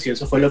sencillos y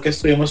eso fue lo que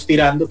estuvimos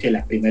tirando, que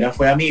la primera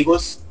fue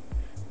Amigos,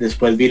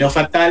 después vino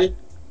Fatal,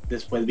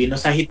 después vino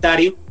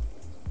Sagitario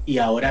y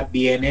ahora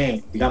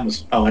viene,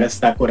 digamos, ahora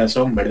está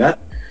Corazón, ¿verdad?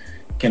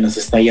 Que nos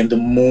está yendo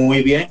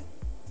muy bien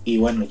y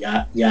bueno,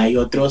 ya hay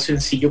otro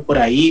sencillo por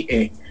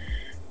ahí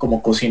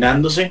como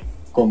cocinándose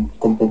con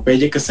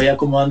Popeye que está ahí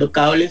acomodando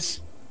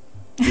cables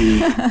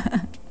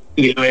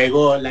y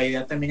luego la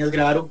idea también es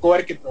grabar un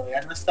cover que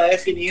todavía no está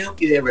definido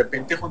y de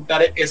repente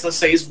juntar esas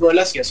 6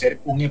 rolas y hacer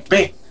un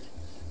EP.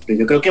 Pero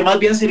yo creo que más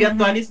bien sería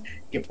Tuanis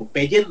que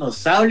Popeye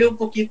nos hable un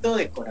poquito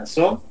de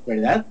Corazón,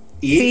 ¿verdad?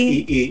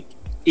 Y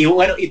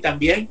bueno, y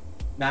también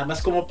nada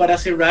más como para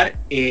cerrar,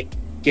 que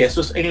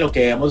eso es en lo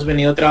que hemos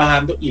venido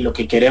trabajando y lo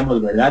que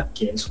queremos, ¿verdad?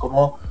 Que es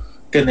como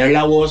tener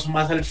la voz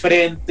más al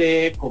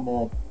frente,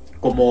 como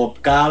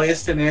cada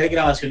vez tener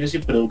grabaciones y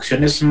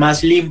producciones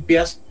más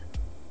limpias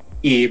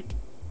y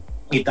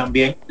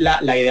también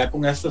la idea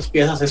con estas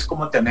piezas es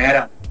como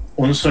tener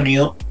un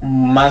sonido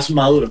más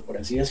maduro, por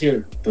así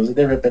decirlo. Entonces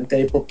de repente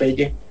ahí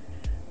Popeye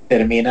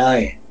termina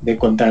de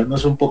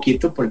contarnos un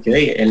poquito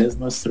porque él es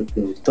nuestro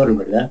productor,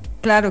 ¿verdad?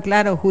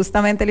 Claro,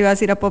 justamente le iba a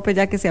decir a Pope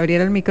ya que se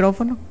abriera el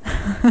micrófono.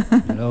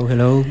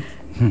 Hello.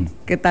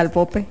 ¿Qué tal,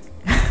 Pope?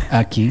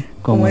 Aquí,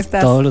 ¿Cómo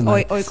estás? Todos los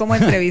martes. Hoy como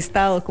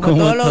entrevistado, como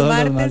todos los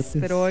martes,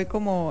 pero hoy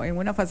como en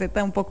una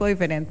faceta un poco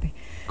diferente.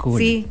 Cool.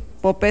 Sí,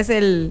 Pope es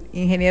el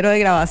ingeniero de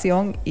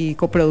grabación y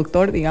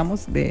coproductor,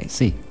 digamos,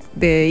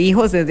 de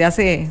Hijos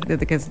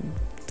desde que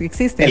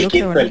existe.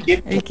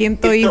 El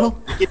quinto hijo.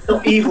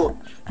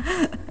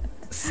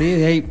 Sí,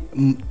 de ahí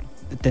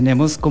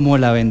tenemos como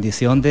la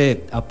bendición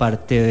de,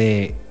 aparte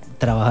de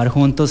trabajar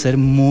juntos, ser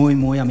muy,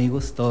 muy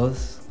amigos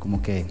todos,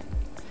 como que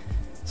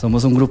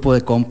somos un grupo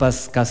de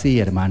compas casi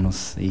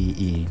hermanos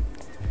y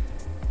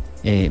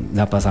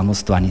la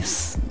pasamos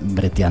tuanis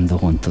breteando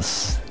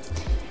juntos.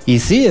 Y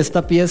sí,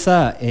 esta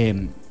pieza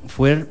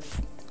fue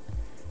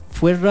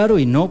raro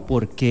y no,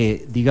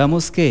 porque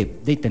digamos que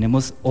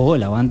tenemos,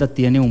 la banda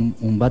tiene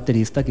un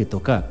baterista que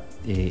toca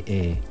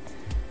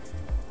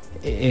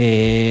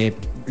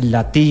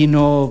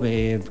latino,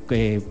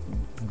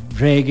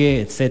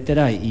 reggae,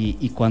 etcétera,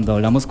 y cuando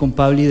hablamos con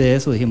Pabli de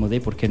eso dijimos,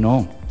 ¿por qué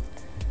no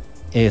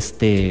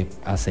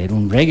hacer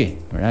un reggae,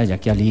 ¿verdad? Ya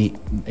que Ali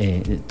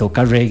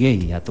toca reggae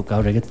y ha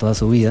tocado reggae toda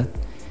su vida.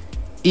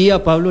 Y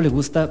a Pablo le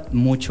gusta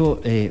mucho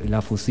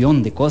la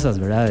fusión de cosas,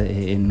 ¿verdad?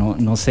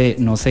 No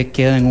se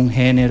queda en un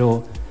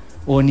género,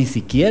 o ni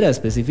siquiera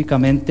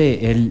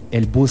específicamente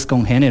él busca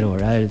un género,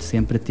 ¿verdad? Él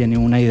siempre tiene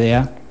una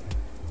idea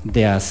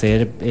de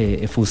hacer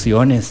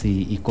fusiones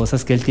y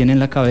cosas que él tiene en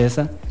la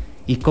cabeza,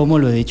 y como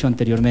lo he dicho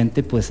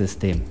anteriormente, pues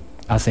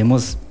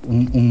hacemos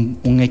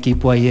un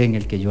equipo ahí en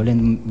el que yo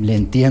le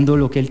entiendo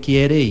lo que él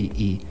quiere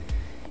y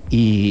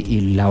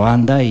la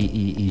banda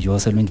y yo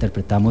se lo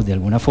interpretamos de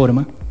alguna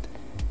forma.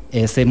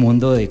 Ese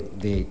mundo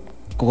de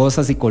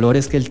cosas y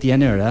colores que él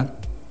tiene, ¿verdad?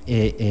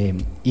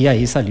 Y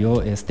ahí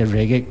salió este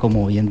reggae,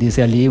 como bien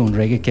dice Ali, un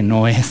reggae que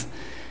no es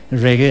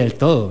reggae del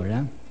todo,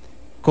 ¿verdad?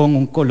 Con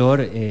un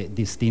color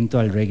distinto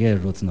al reggae de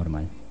roots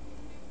normal.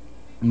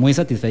 Muy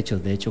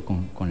satisfechos, de hecho,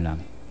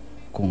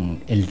 con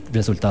el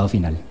resultado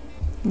final.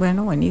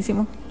 Bueno,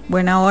 buenísimo.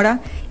 Buena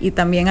hora. Y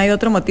también hay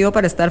otro motivo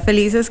para estar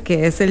felices,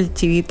 que es el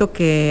chivito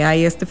que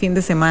hay este fin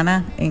de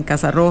semana en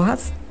Casa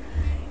Rojas.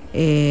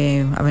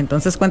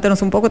 Entonces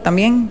cuéntanos un poco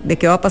también de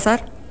qué va a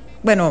pasar.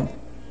 Bueno,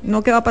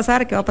 no qué va a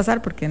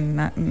pasar, porque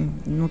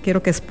no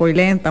quiero que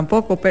spoileen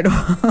tampoco, pero...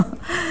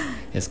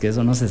 Es que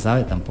eso no se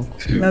sabe tampoco.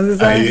 Sí. No se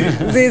sabe.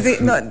 Sí,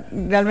 no,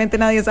 realmente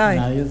nadie sabe.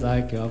 Nadie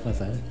sabe qué va a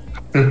pasar.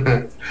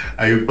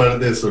 Hay un par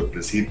de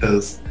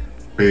sorpresitas,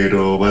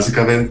 pero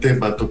básicamente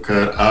va a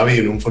tocar Abby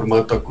en un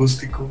formato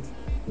acústico,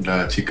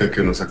 la chica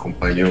que nos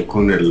acompañó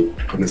con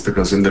esta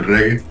canción del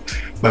reggae.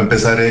 Va a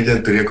empezar ella,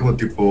 en teoría como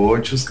tipo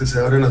 8 es que se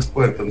abren las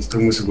puertas, no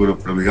estoy muy seguro,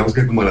 pero digamos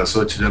que como a las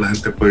 8 ya la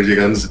gente puede ir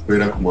llegando, se puede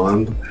ir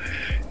acomodando,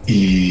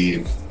 y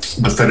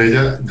va a estar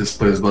ella.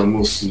 Después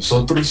vamos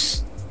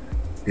nosotros,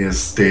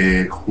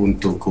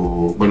 junto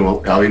con,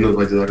 bueno, Abby nos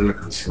va a ayudar en la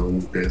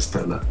canción de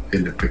esta, la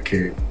LP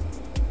que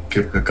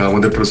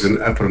acabamos de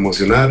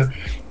promocionar.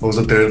 Vamos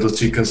a tener 2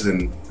 chicas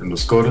en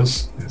los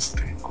coros,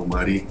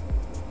 Komari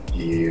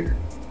y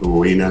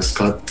Uina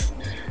Scott,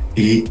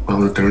 y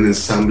vamos a tener un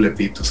ensamble de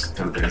pitos que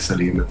tal vez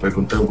Ali nos puede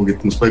contar un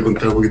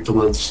poquito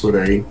más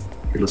sobre ahí,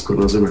 que los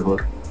conoce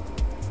mejor.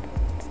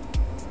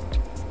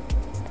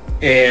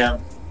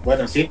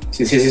 Bueno, sí.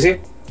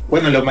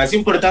 Bueno, lo más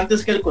importante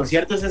es que el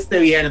concierto es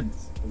el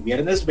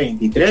viernes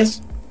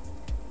 23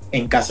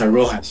 en Casa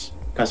Rojas.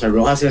 Casa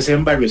Rojas es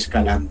en Barrio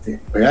Escalante,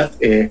 ¿verdad?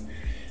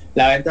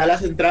 La venta de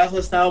las entradas ha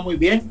estado muy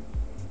bien,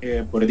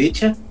 por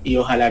dicha, y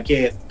ojalá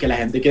que la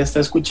gente que está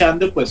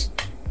escuchando, pues,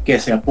 que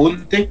se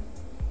apunte.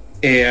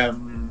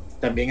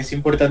 También es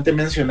importante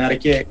mencionar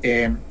que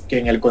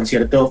en el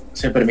concierto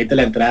se permite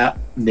la entrada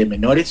de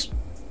menores,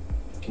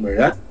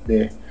 ¿verdad?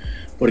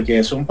 Porque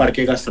es un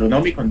parque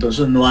gastronómico,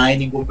 entonces no hay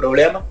ningún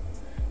problema.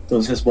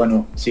 Entonces,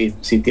 bueno, si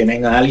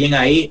tienen a alguien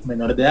ahí,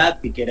 menor de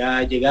edad, que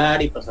quiera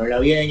llegar y pasarla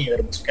bien y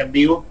ver música en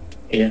vivo,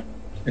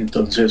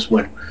 entonces,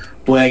 bueno,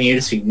 pueden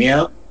ir sin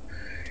miedo.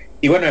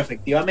 Y bueno,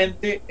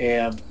 efectivamente,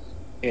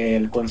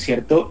 el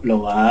concierto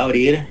lo va a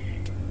abrir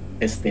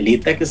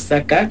Estelita, que está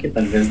acá, que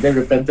tal vez de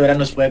repente ahora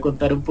nos puede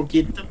contar un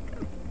poquito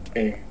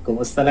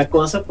cómo está la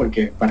cosa,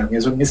 porque para mí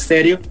es un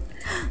misterio.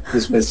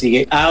 Después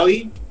sigue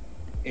Avi,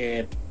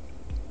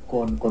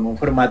 con un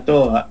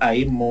formato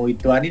ahí muy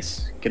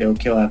tuanis, creo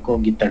que va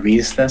con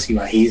guitarristas y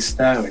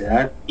bajista,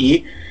 ¿verdad?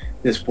 Y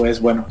después,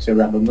 bueno,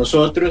 cerramos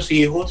nosotros,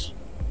 hijos,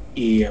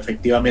 y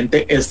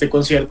efectivamente este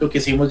concierto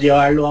quisimos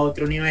llevarlo a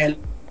otro nivel.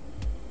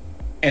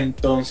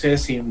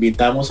 Entonces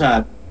invitamos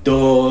a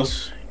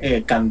 2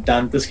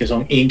 cantantes que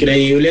son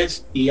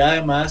increíbles, y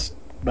además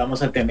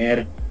vamos a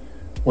tener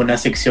una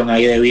sección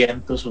ahí de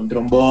vientos, un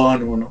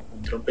trombón, un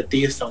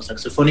trompetista, un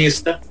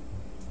saxofonista,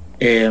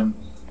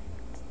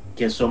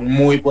 que son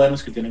muy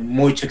buenos, que tienen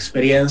mucha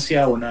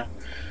experiencia,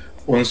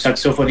 un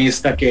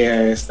saxofonista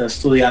que está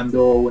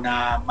estudiando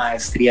una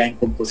maestría en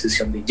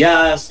composición de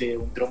jazz,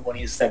 un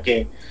trombonista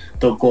que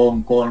tocó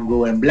con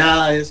Rubén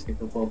Blades, que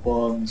tocó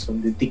con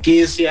Son de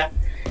Tiquicia.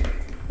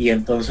 Y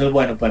entonces,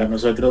 bueno, para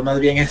nosotros más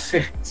bien es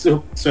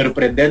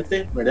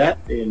sorprendente, ¿verdad?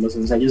 Los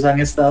ensayos han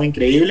estado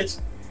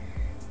increíbles,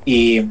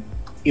 y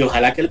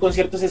ojalá que el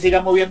concierto se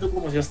siga moviendo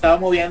como se estaba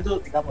moviendo,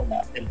 digamos,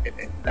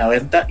 la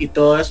venta y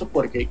todo eso,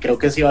 porque creo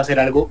que sí va a ser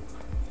algo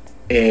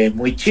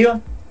muy chido.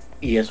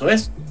 Y eso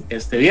es,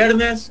 este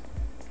viernes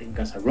en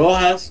Casa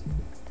Rojas,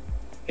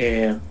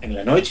 en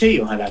la noche, y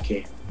ojalá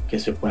que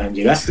se puedan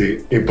llegar. Sí,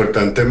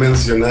 importante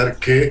mencionar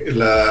que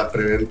la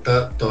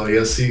preventa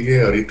todavía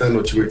sigue. Ahorita en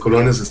 8,000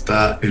 colones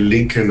está el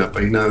link en la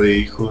página de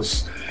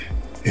Hijos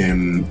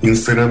en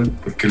Instagram,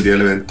 porque el día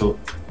del evento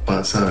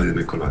pasa a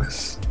 10,000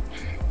 colones.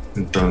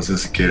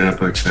 Entonces, si quieren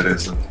aprovechar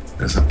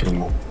esa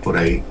promo por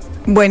ahí,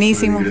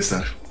 buenísimo.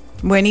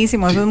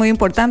 Buenísimo, sí. Eso es muy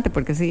importante,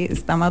 porque sí,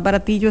 está más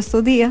baratillo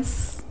estos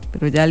días,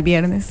 pero ya el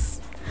viernes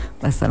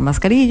va a estar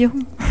más carillo.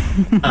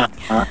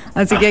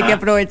 Así que hay que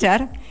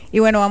aprovechar. Y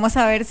bueno, vamos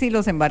a ver si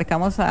los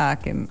embarcamos a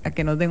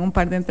que nos den un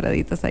par de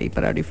entraditas ahí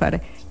para rifar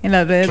en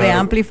las redes de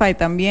Amplify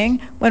también.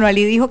 Bueno,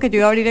 Ali dijo que yo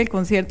iba a abrir el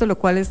concierto, lo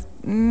cual es,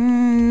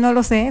 no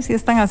lo sé si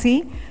es tan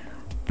así,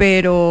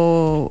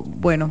 pero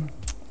bueno.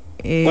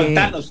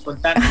 Contanos.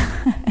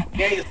 Ok,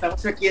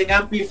 estamos aquí en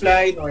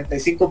Amplify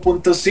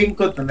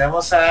 95.5.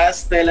 Tenemos a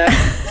Stellar,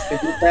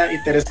 Estelita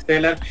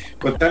Interstellar.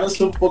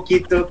 Contanos un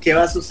poquito qué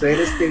va a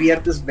suceder este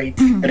viernes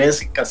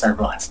 23 en Casas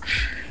Rojas.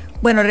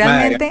 Bueno,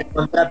 realmente... Madre,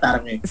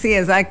 contratarme. Sí,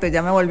 exacto,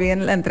 ya me volví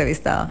en la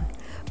entrevistada.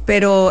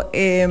 Pero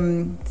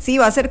sí,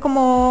 va a ser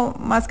como,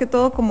 más que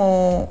todo,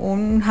 como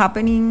un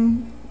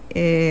happening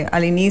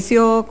al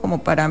inicio, como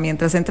para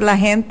mientras entre la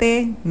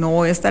gente. No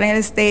voy a estar en el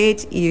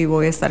stage y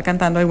voy a estar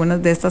cantando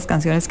algunas de estas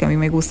canciones que a mí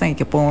me gustan y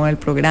que pongo en el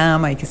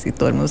programa y que sí,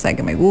 todo el mundo sabe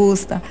que me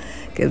gusta,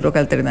 que es rock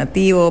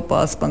alternativo,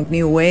 post-punk,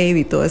 new wave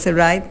y todo ese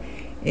ride,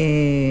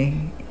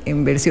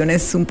 en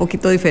versiones un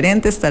poquito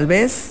diferentes tal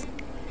vez,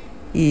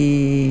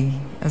 y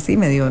así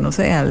medio, no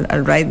sé,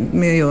 al ride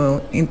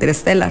medio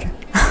interstellar.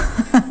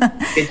 No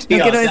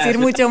quiero decir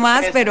mucho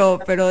más, pero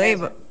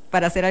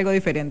para hacer algo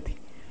diferente.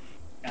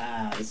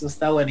 Eso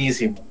está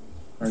buenísimo.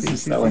 Eso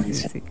está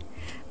buenísimo. Sí.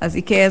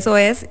 Así que eso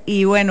es.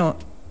 Y bueno,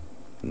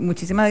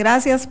 muchísimas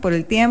gracias por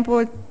el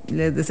tiempo.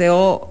 Les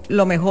deseo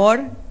lo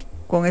mejor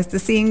con este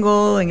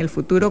single, en el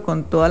futuro,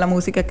 con toda la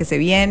música que se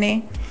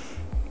viene.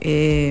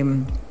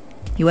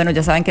 Y bueno,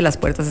 ya saben que las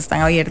puertas están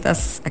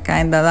abiertas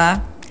acá en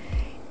Dadá.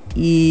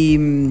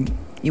 Y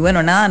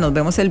bueno, nada, nos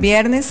vemos el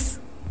viernes.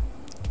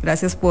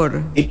 Gracias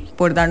por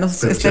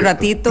darnos este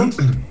ratito.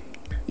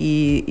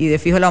 Y de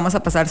fijo la vamos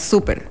a pasar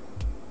súper.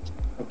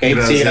 Okay,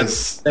 gracias, sí,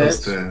 gracias a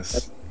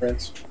ustedes.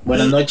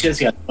 Buenas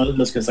noches y a todos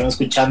los que están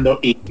escuchando.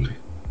 Y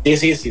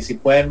sí,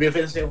 pueden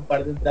rífense un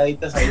par de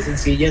entraditas ahí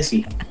sencillas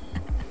y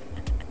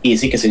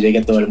sí que se llegue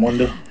a todo el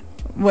mundo.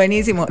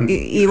 Buenísimo.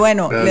 Y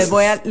bueno, les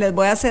voy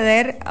a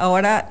ceder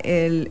ahora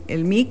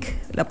el mic,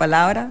 la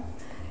palabra,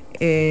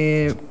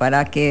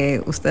 para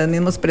que ustedes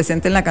mismos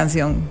presenten la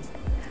canción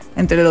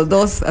entre los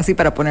dos, así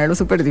para ponerlo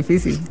súper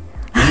difícil.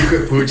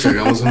 Pucha,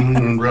 hagamos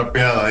un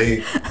rapeado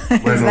ahí.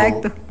 Bueno,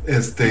 exacto.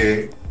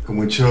 Con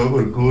mucho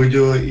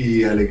orgullo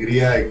y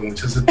alegría y con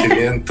mucho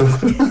sentimiento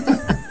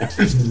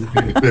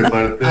de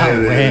parte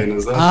de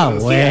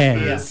nosotros.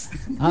 Bueno.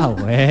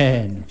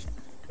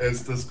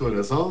 Esto es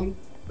Corazón.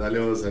 Dale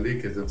vos, Ali,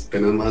 que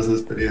tenés más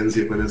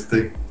experiencia con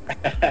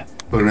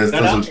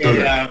esta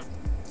soltura.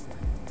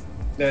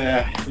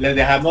 Les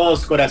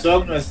dejamos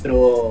Corazón,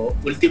 nuestro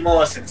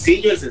último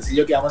sencillo, el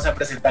sencillo que vamos a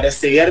presentar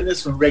este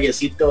viernes, un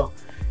reggaecito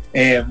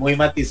muy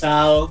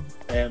matizado,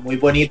 muy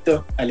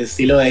bonito, al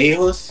estilo de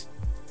Hijos.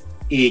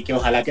 Y que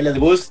ojalá que les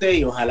guste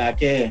y ojalá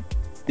que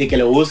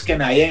lo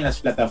busquen ahí en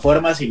las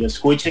plataformas y lo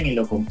escuchen y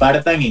lo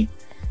compartan y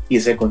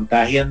se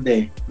contagien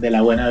de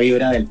la buena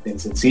vibra del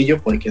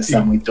sencillo, porque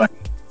está muy tuano.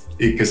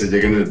 Y que se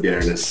lleguen el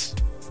viernes.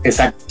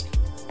 Exacto.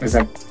 Que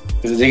se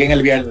lleguen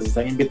el viernes,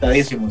 están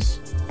invitadísimos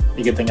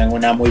y que tengan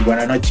una muy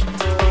buena noche.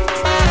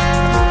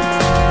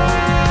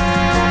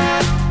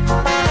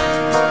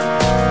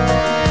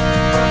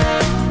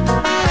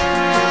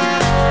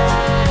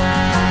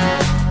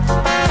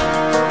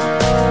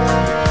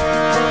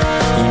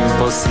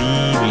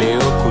 Imposible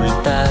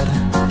ocultar,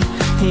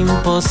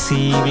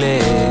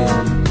 imposible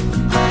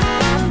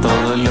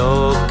todo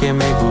lo que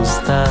me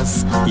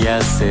gustas y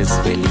haces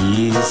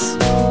feliz.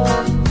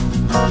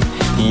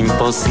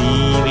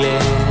 Imposible,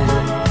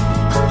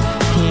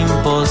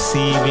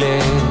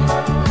 imposible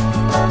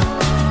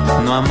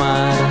no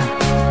amar.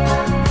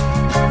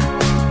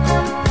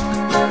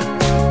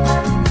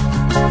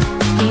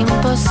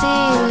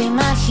 Imposible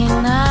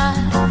imaginar,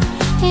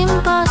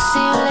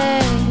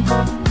 imposible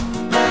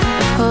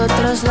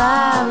otros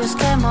labios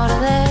que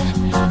morder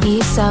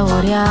y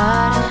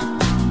saborear.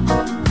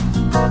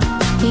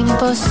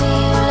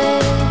 Imposible,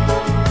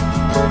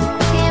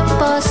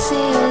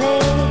 imposible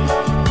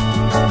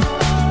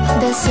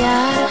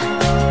desear.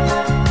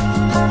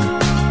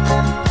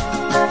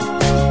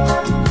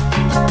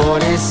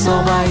 Por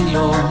eso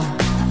bailo,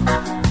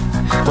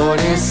 por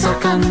eso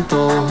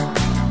canto,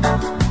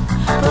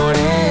 por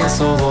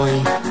eso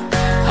voy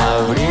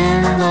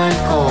abriendo el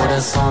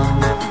corazón.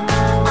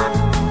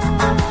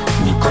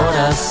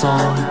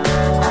 Corazón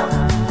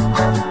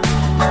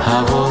a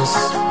vos.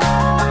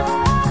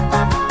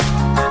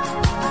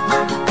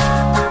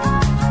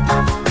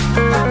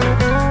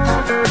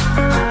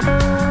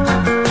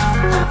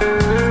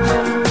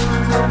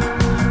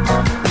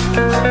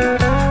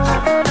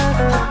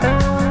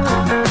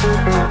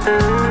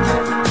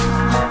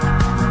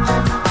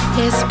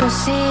 Es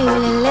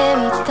posible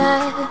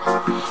levitar,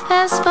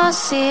 es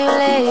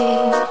posible.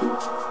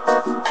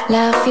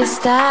 La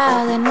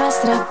fiesta de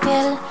nuestra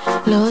piel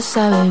lo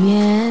sabe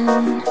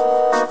bien.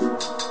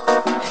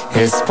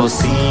 Es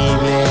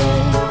posible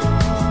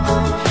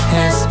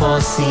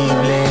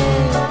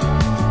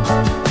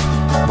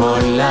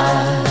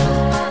volar.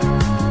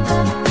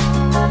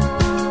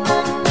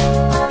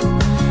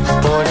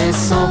 Por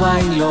eso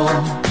bailo,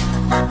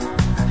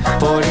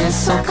 por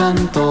eso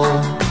canto,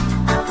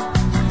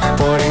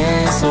 por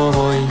eso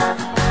voy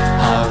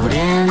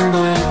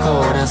abriendo el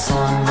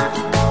corazón.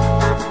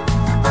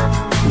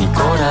 Mi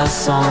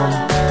corazón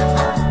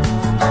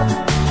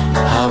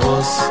a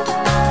vos.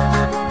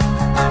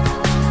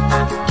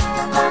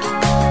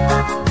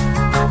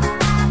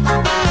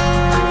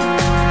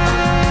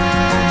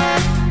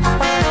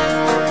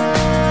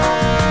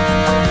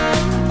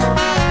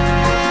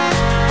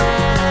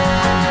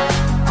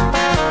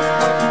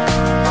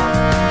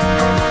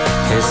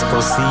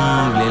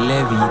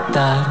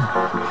 evitar,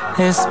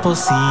 es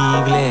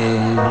posible.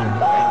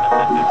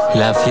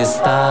 La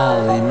fiesta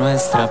de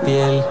nuestra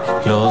piel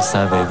lo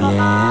sabe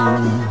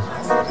bien.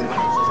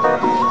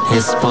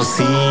 Es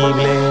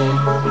posible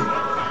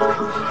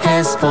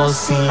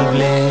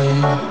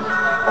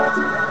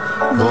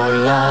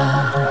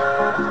volar.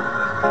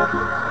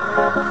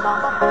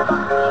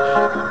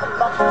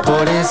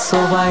 Por eso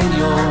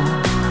bailo,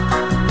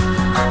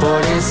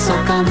 por eso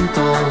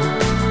canto,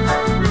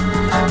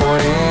 por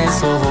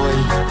eso voy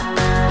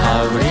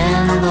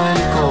abriendo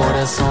el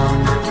corazón,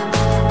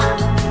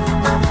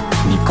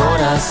 mi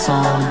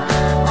corazón,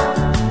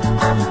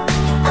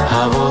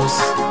 a vos.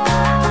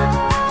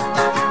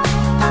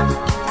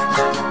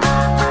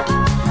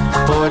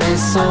 Por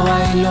eso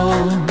bailo,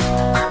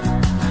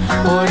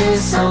 por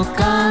eso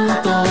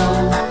canto,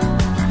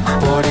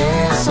 por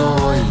eso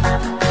voy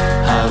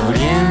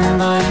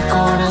abriendo el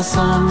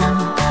corazón,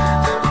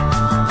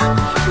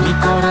 mi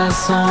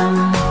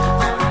corazón,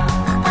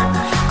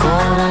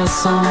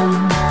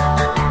 corazón,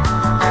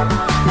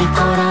 mi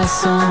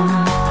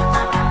corazón.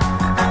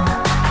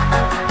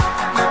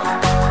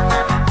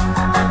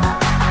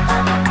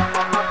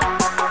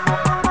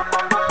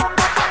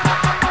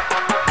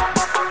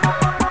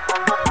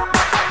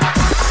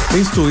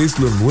 Esto es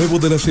lo nuevo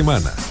de la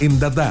semana en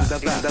Dadá.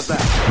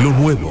 Lo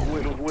nuevo.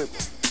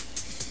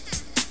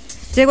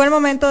 Llegó el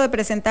momento de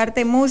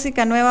presentarte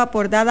música nueva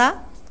por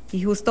Dadá,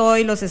 y justo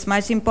hoy los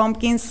Smashing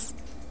Pumpkins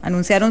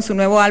anunciaron su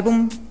nuevo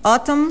álbum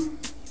Autumn,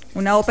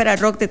 una ópera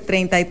rock de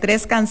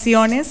 33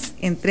 canciones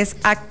en 3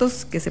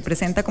 actos que se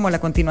presenta como la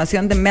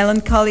continuación de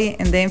Melancholy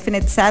and the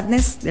Infinite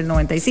Sadness del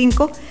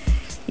 95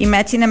 y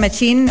Matching a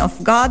Machine of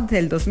God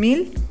del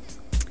 2000.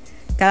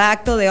 Cada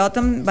acto de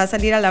Autumn va a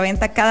salir a la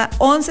venta cada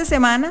 11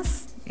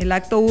 semanas. El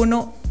acto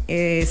 1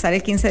 sale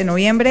el 15 de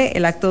noviembre,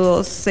 el acto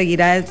 2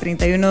 seguirá el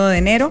 31 de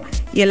enero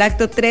y el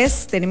acto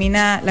 3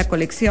 termina la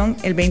colección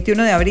el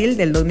 21 de abril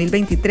del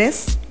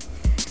 2023.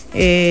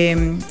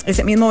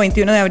 Ese mismo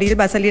 21 de abril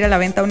va a salir a la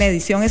venta una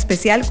edición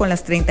especial con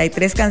las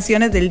 33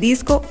 canciones del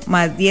disco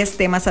más 10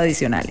 temas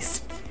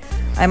adicionales.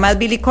 Además,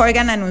 Billy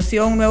Corgan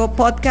anunció un nuevo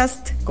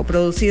podcast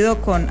coproducido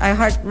con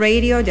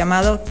iHeartRadio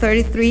llamado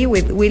 33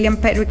 with William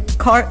Patrick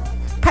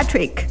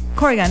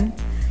Corgan,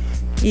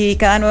 y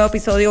cada nuevo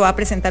episodio va a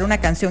presentar una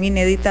canción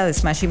inédita de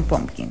Smashing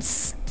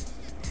Pumpkins.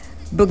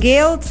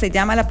 Bugle se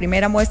llama la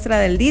primera muestra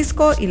del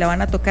disco y la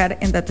van a tocar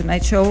en The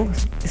Tonight Show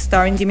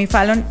starring Jimmy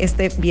Fallon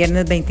este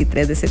viernes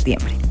 23 de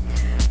septiembre.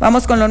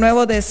 Vamos con lo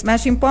nuevo de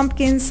Smashing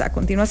Pumpkins a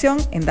continuación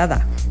en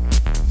Dadá.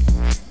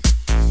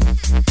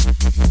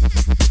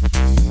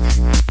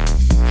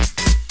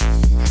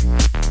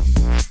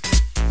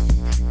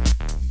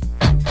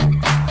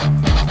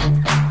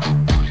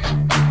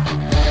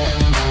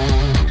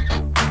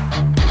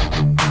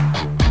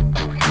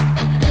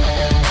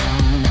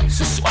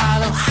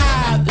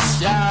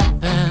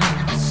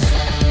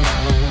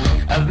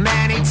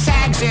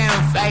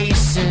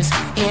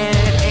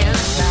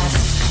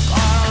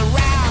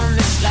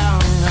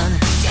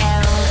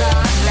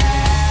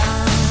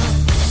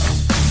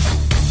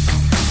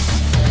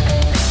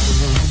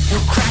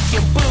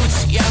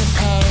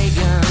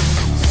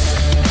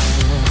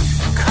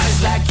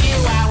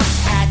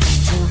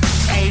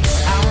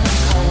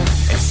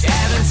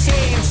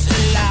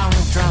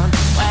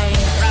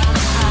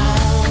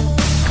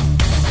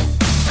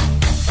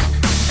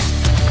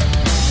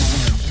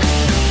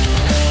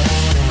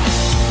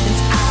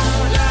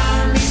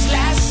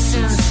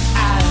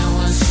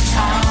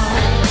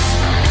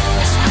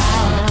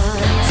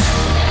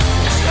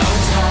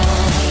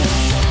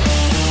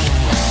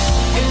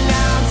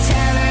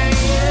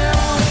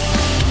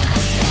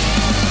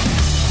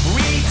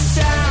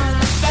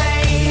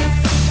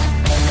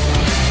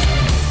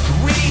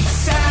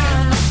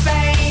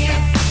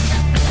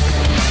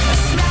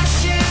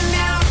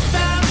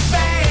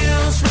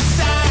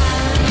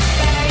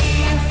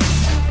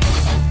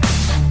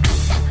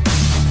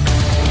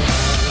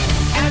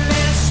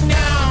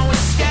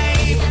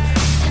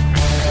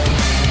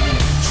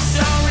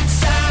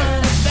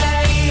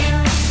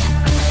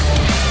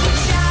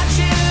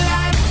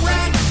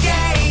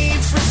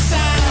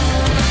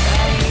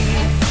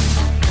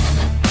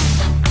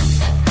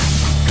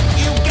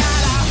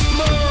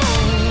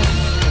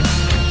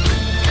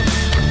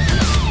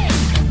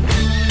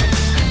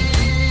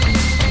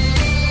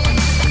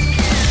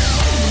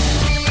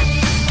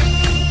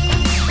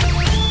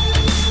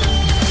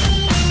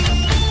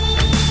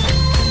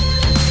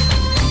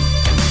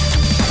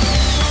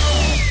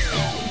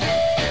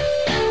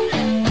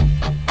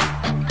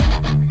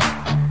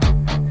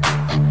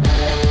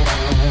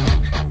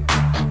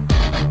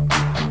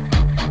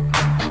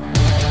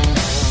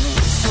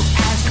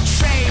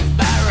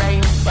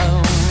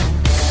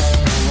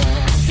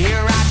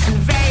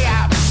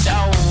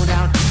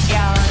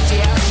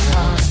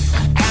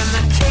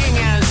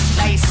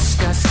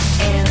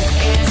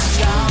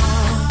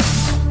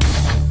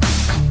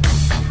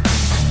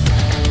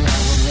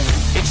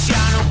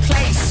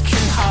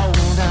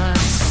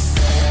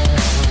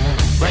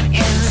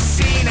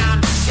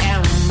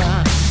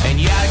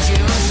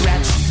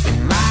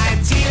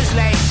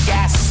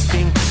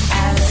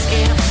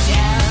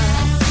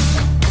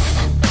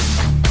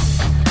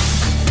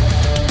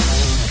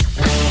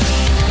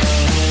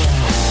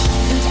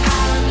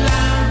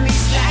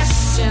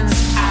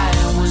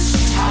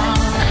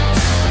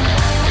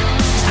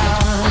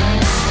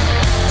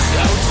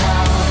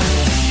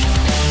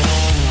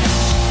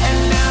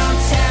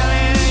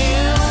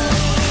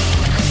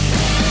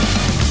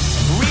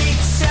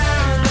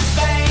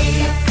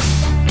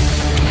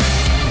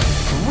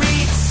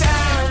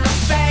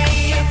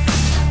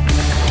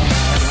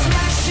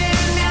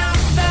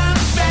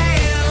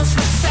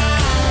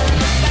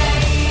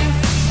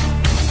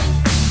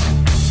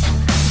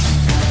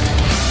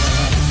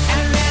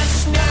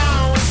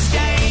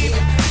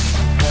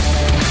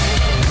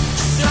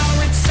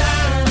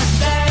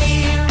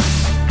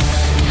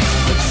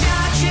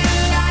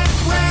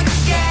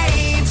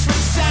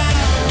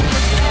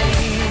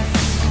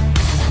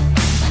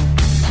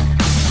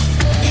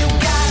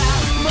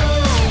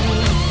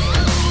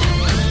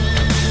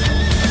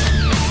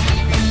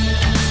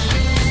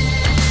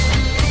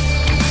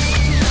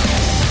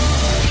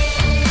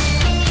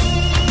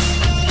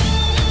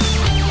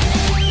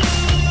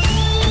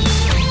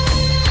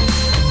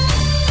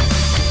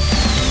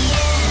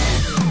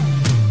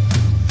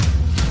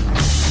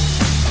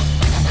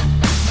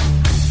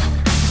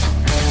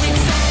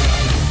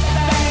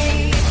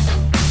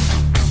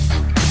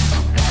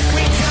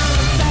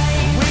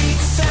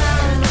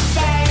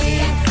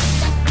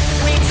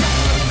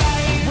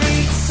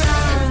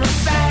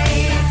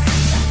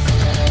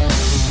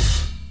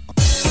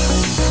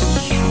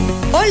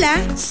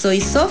 Hola,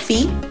 soy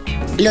Sofi.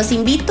 Los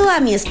invito a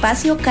mi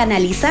espacio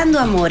Canalizando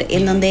Amor,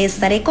 en donde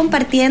estaré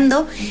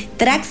compartiendo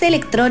tracks de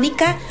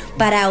electrónica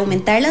para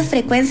aumentar las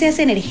frecuencias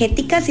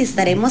energéticas y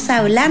estaremos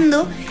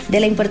hablando de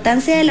la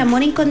importancia del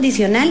amor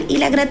incondicional y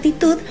la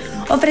gratitud,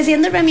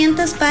 ofreciendo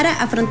herramientas para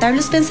afrontar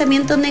los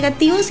pensamientos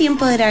negativos y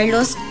empoderar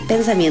los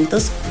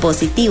pensamientos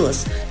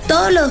positivos.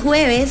 Todos los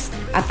jueves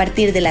a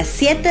partir de las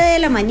 7 de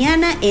la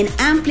mañana en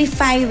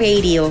Amplify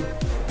Radio.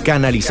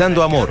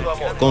 Canalizando Amor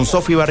con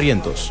Sofi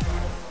Barrientos.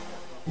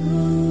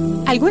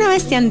 ¿Alguna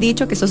vez te han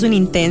dicho que sos una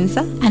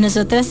intensa? A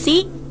nosotras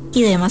sí,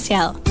 y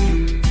demasiado.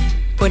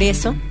 Por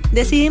eso,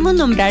 decidimos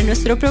nombrar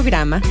nuestro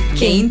programa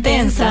 ¡Qué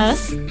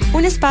intensas!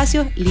 Un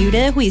espacio libre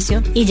de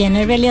juicio y lleno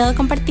de realidad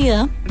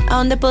compartida, a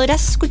donde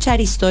podrás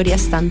escuchar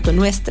historias tanto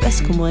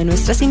nuestras como de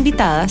nuestras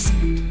invitadas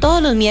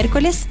todos los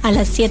miércoles a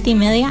las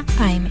 7:30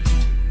 AM.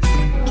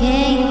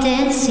 ¡Qué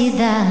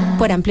intensidad!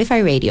 Por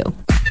Amplify Radio.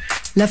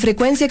 La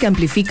frecuencia que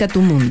amplifica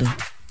tu mundo.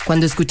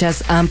 Cuando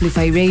escuchas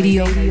Amplify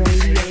Radio,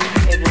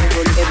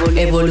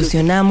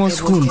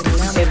 evolucionamos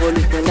juntos.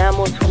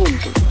 Evolucionamos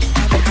juntos.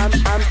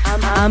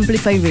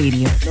 Amplify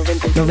Radio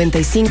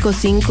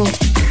 95.5.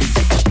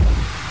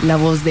 La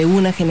voz de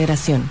una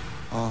generación.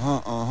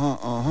 Ajá.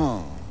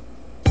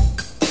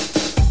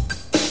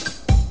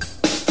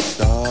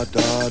 Da.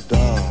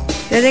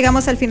 Ya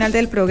llegamos al final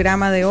del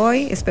programa de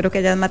hoy. Espero que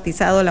hayas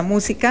matizado la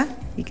música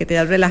y que te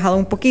hayas relajado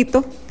un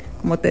poquito.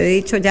 Como te he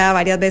dicho ya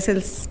varias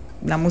veces,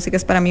 la música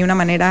es para mí una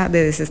manera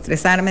de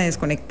desestresarme, de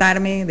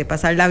desconectarme, de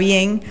pasarla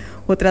bien.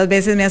 Otras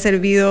veces me ha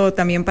servido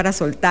también para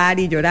soltar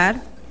y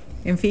llorar.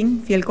 En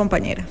fin, fiel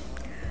compañera.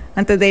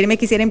 Antes de irme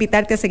quisiera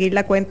invitarte a seguir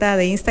la cuenta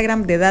de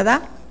Instagram de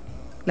Dadá.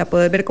 La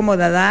puedes ver como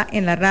Dadá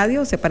en la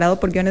radio, separado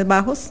por guiones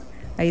bajos.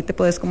 Ahí te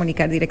puedes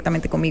comunicar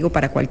directamente conmigo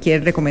para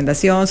cualquier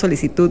recomendación,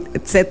 solicitud,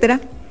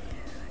 etc.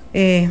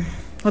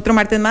 Otro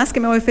martes más que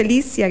me voy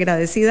feliz y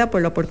agradecida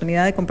por la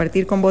oportunidad de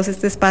compartir con vos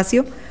este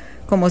espacio.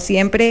 Como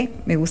siempre,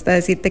 me gusta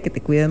decirte que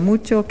te cuides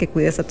mucho, que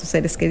cuides a tus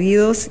seres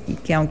queridos y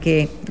que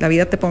aunque la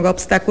vida te ponga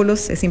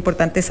obstáculos, es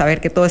importante saber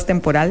que todo es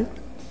temporal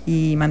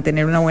y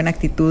mantener una buena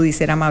actitud y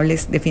ser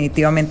amables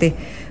definitivamente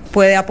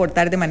puede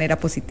aportar de manera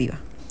positiva.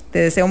 Te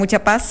deseo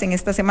mucha paz en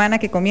esta semana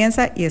que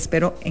comienza y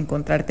espero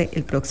encontrarte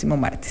el próximo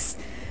martes.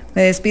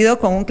 Me despido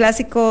con un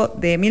clásico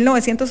de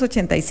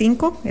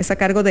 1985, es a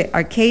cargo de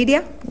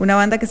Arcadia, una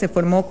banda que se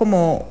formó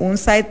como un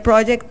side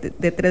project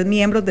de 3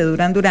 miembros de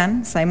Duran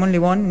Duran, Simon Le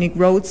Bon, Nick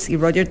Rhodes y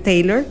Roger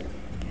Taylor.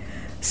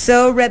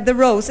 So Red the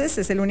Roses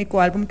es el único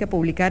álbum que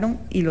publicaron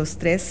y los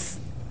 3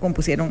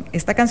 compusieron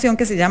esta canción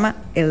que se llama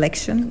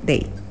Election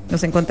Day.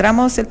 Nos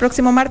encontramos el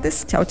próximo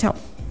martes. Chao, chao.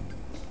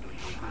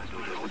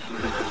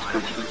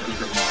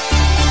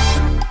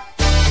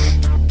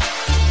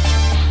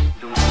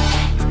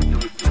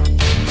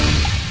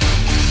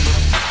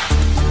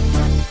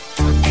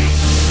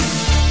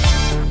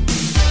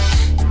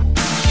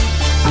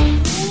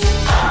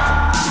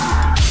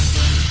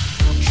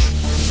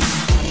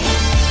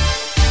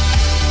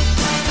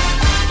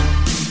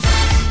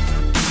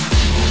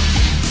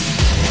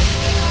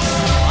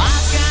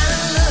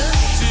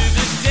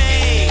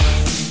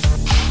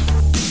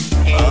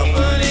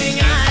 Up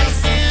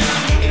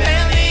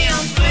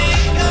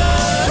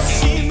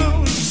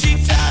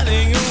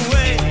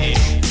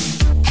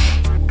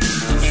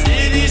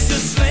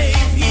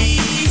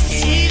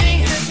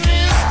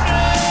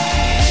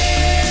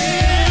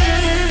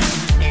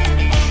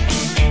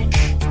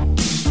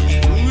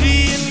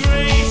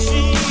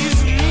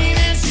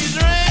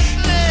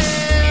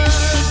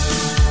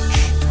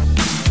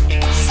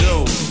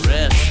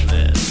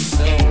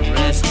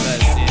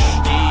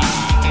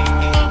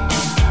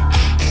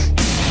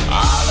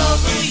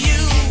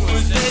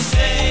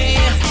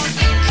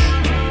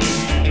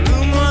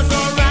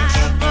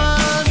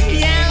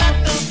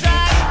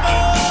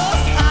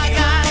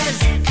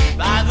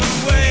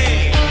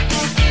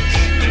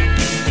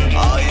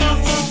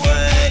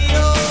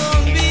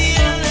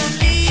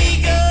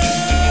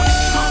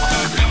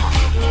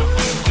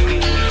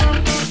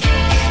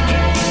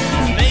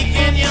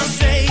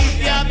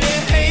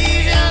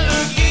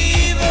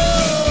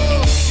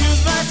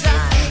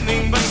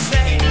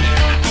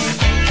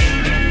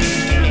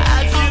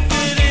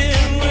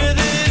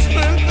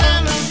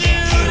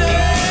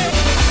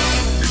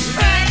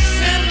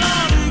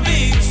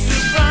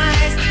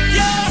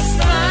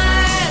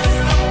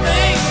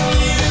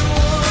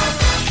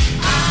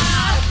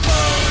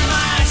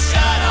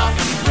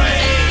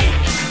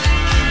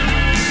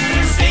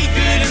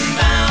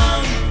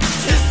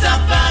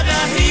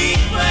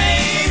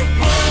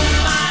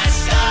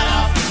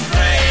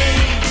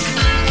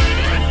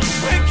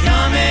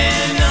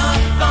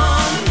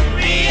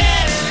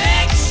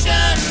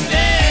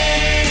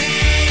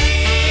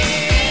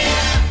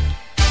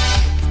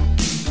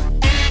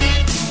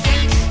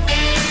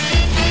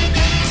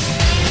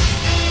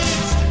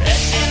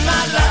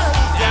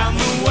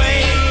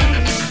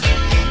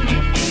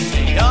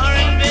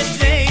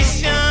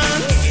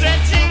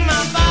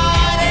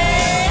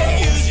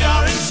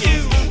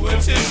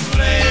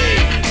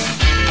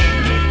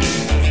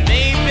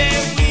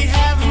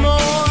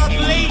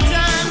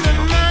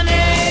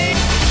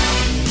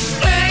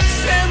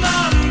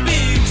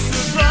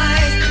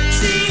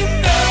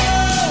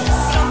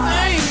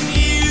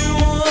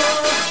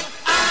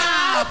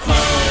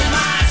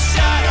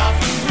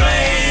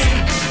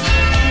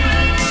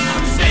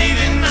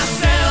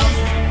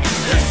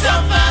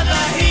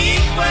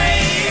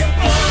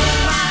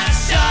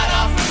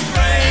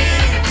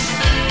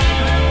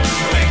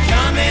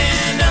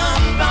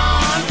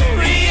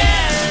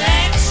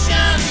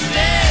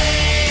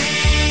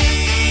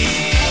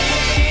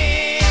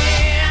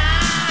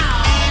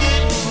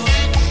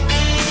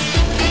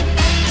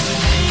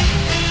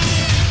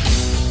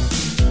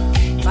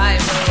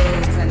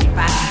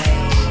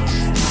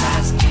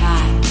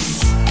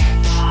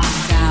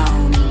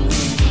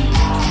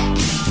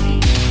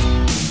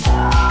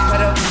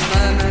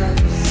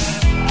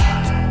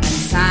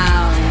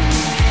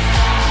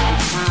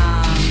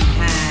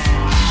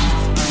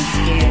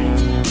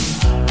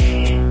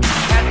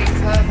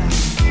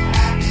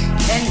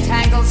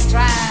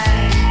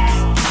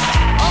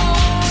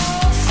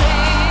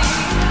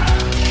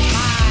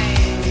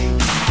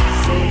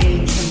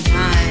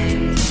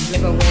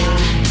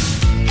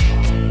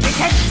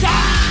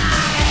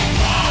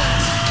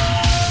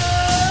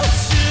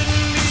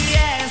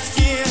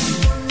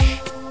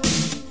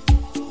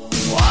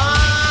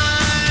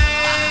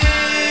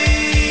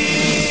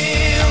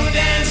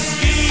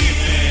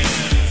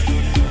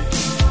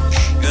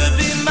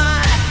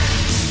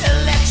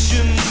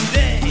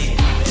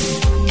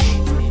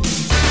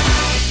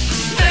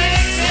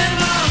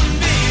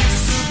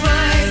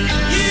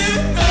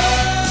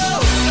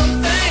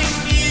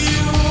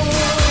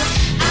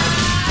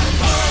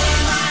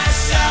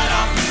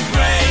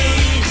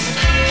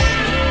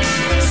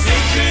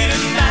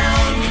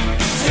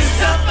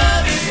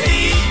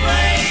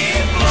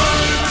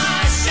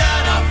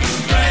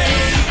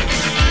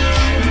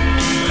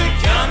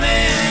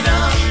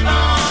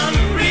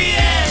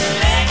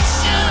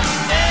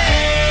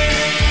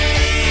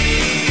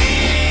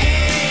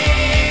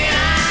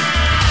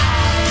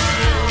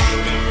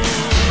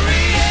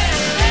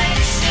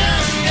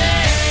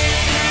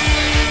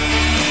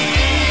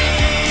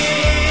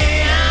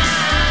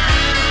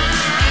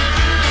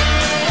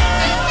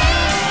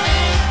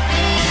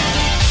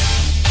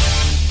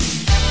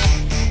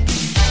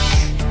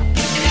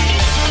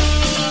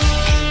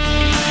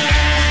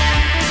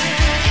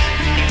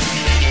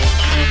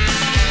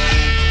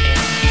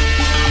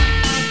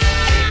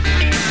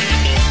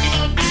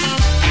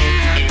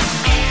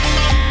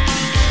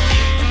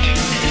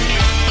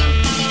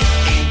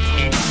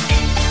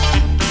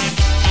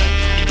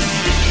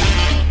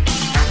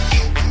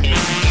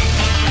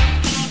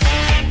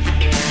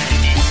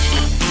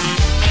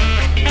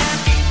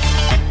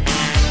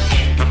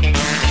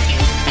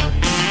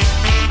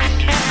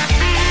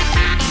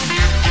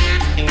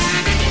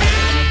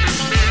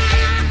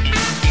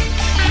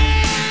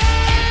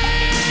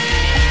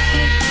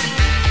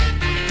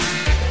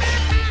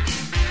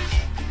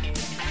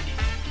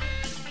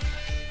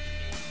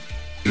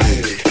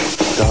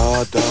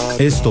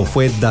Esto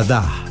fue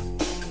Dadá.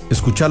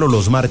 Escúchalo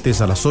los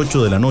martes a las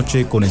 8 de la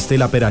noche con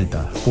Estela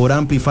Peralta por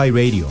Amplify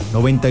Radio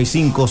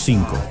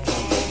 955.